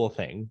one cool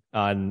thing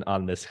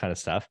on this kind of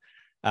stuff.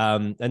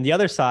 And the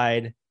other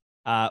side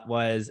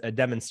was a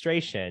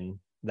demonstration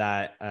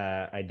that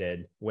I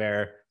did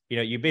where,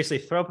 you basically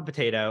throw up a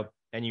potato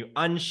and you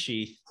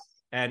unsheath,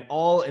 and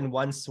all in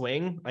one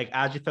swing, like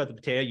as you throw the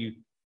potato,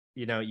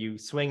 you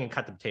swing and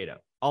cut the potato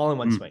all in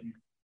one swing.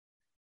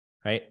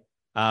 Right.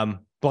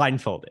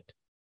 Blindfolded.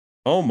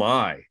 Oh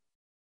my.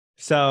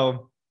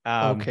 So,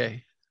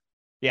 okay.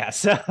 Yeah.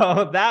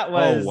 So that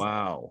was, oh,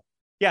 wow.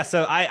 Yeah,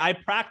 so I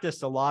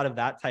practiced a lot of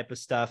that type of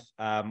stuff,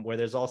 where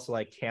there's also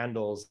like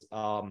candles,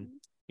 on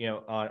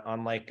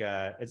like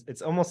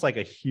it's almost like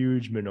a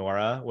huge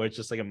menorah where it's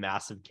just like a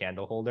massive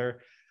candle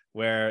holder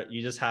where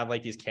you just have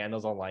like these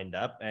candles all lined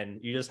up and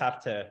you just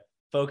have to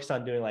focus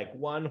on doing like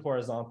one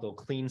horizontal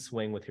clean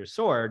swing with your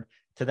sword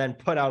to then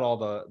put out all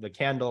the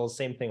candles,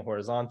 same thing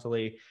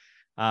horizontally.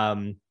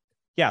 So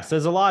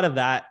there's a lot of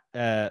that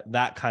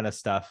kind of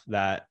stuff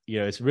that,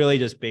 it's really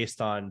just based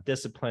on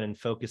discipline and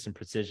focus and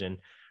precision.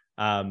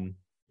 But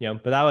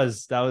that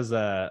was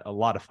a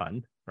lot of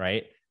fun.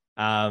 Right.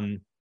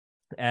 And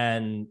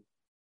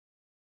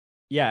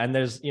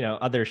there's,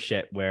 other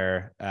shit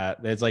where,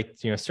 there's like,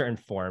 certain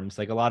forms,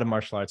 like a lot of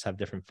martial arts have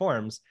different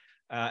forms.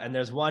 And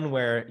there's one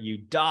where you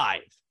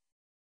dive,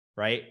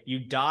 right? You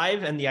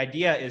dive. And the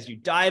idea is you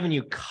dive and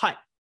you cut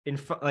in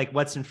front, like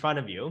what's in front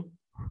of you.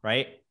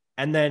 Right.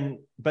 And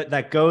then, but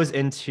that goes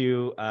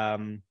into,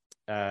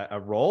 a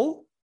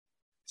roll.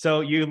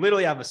 So you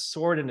literally have a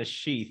sword in a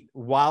sheath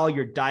while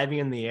you're diving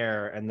in the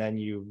air, and then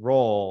you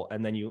roll,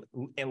 and then you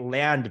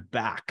land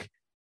back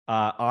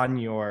on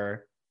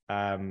your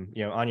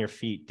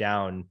feet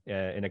down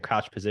in a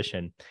crouch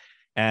position.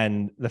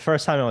 And the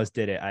first time I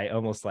did it, I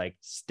almost like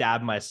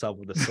stabbed myself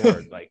with a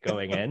sword, like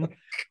going in.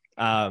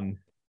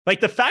 Like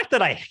the fact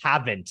that I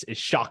haven't is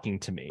shocking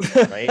to me,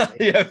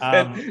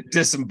 right?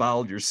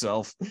 Disemboweled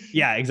yourself.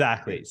 Yeah,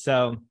 exactly.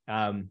 So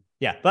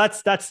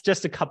that's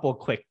just a couple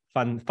quick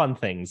fun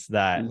things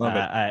that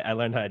I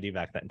learned how to do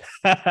back then.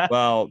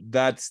 Well,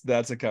 that's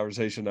a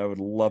conversation I would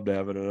love to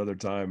have at another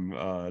time.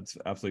 It's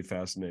absolutely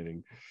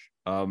fascinating.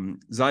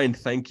 Zion,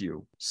 thank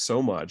you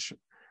so much.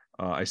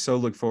 I so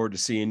look forward to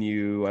seeing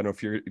you. I don't know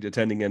if you're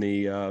attending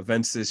any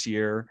events this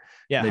year.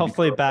 Yeah,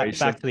 hopefully back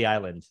to the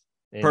island.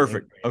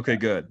 Perfect. Okay,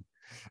 good.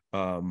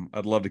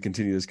 I'd love to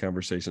continue this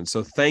conversation.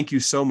 So thank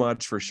you so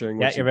much for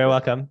sharing. Yeah, you're very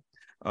welcome.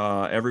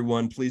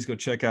 Everyone, please go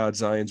check out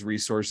Zion's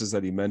resources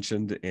that he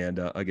mentioned. And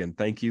again,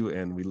 thank you.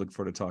 And we look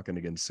forward to talking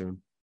again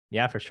soon.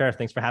 Yeah, for sure.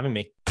 Thanks for having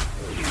me.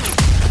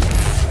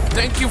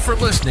 Thank you for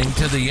listening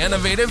to The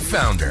Innovative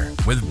Founder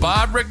with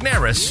Bob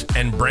Regnerus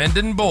and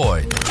Brandon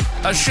Boyd,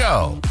 a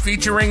show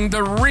featuring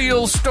the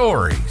real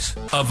stories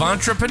of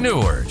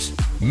entrepreneurs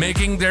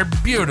making their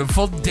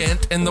beautiful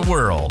dent in the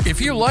world.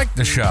 If you like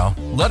the show,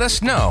 let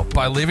us know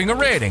by leaving a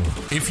rating.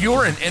 If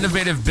you're an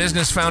innovative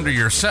business founder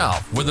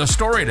yourself with a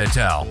story to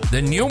tell,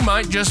 then you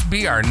might just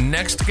be our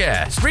next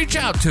guest. Reach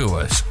out to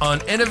us on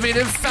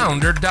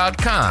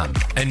innovativefounder.com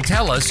and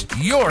tell us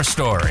your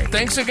story.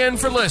 Thanks again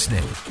for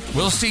listening.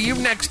 We'll see you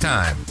next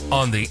time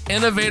on The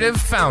Innovative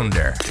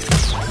Founder.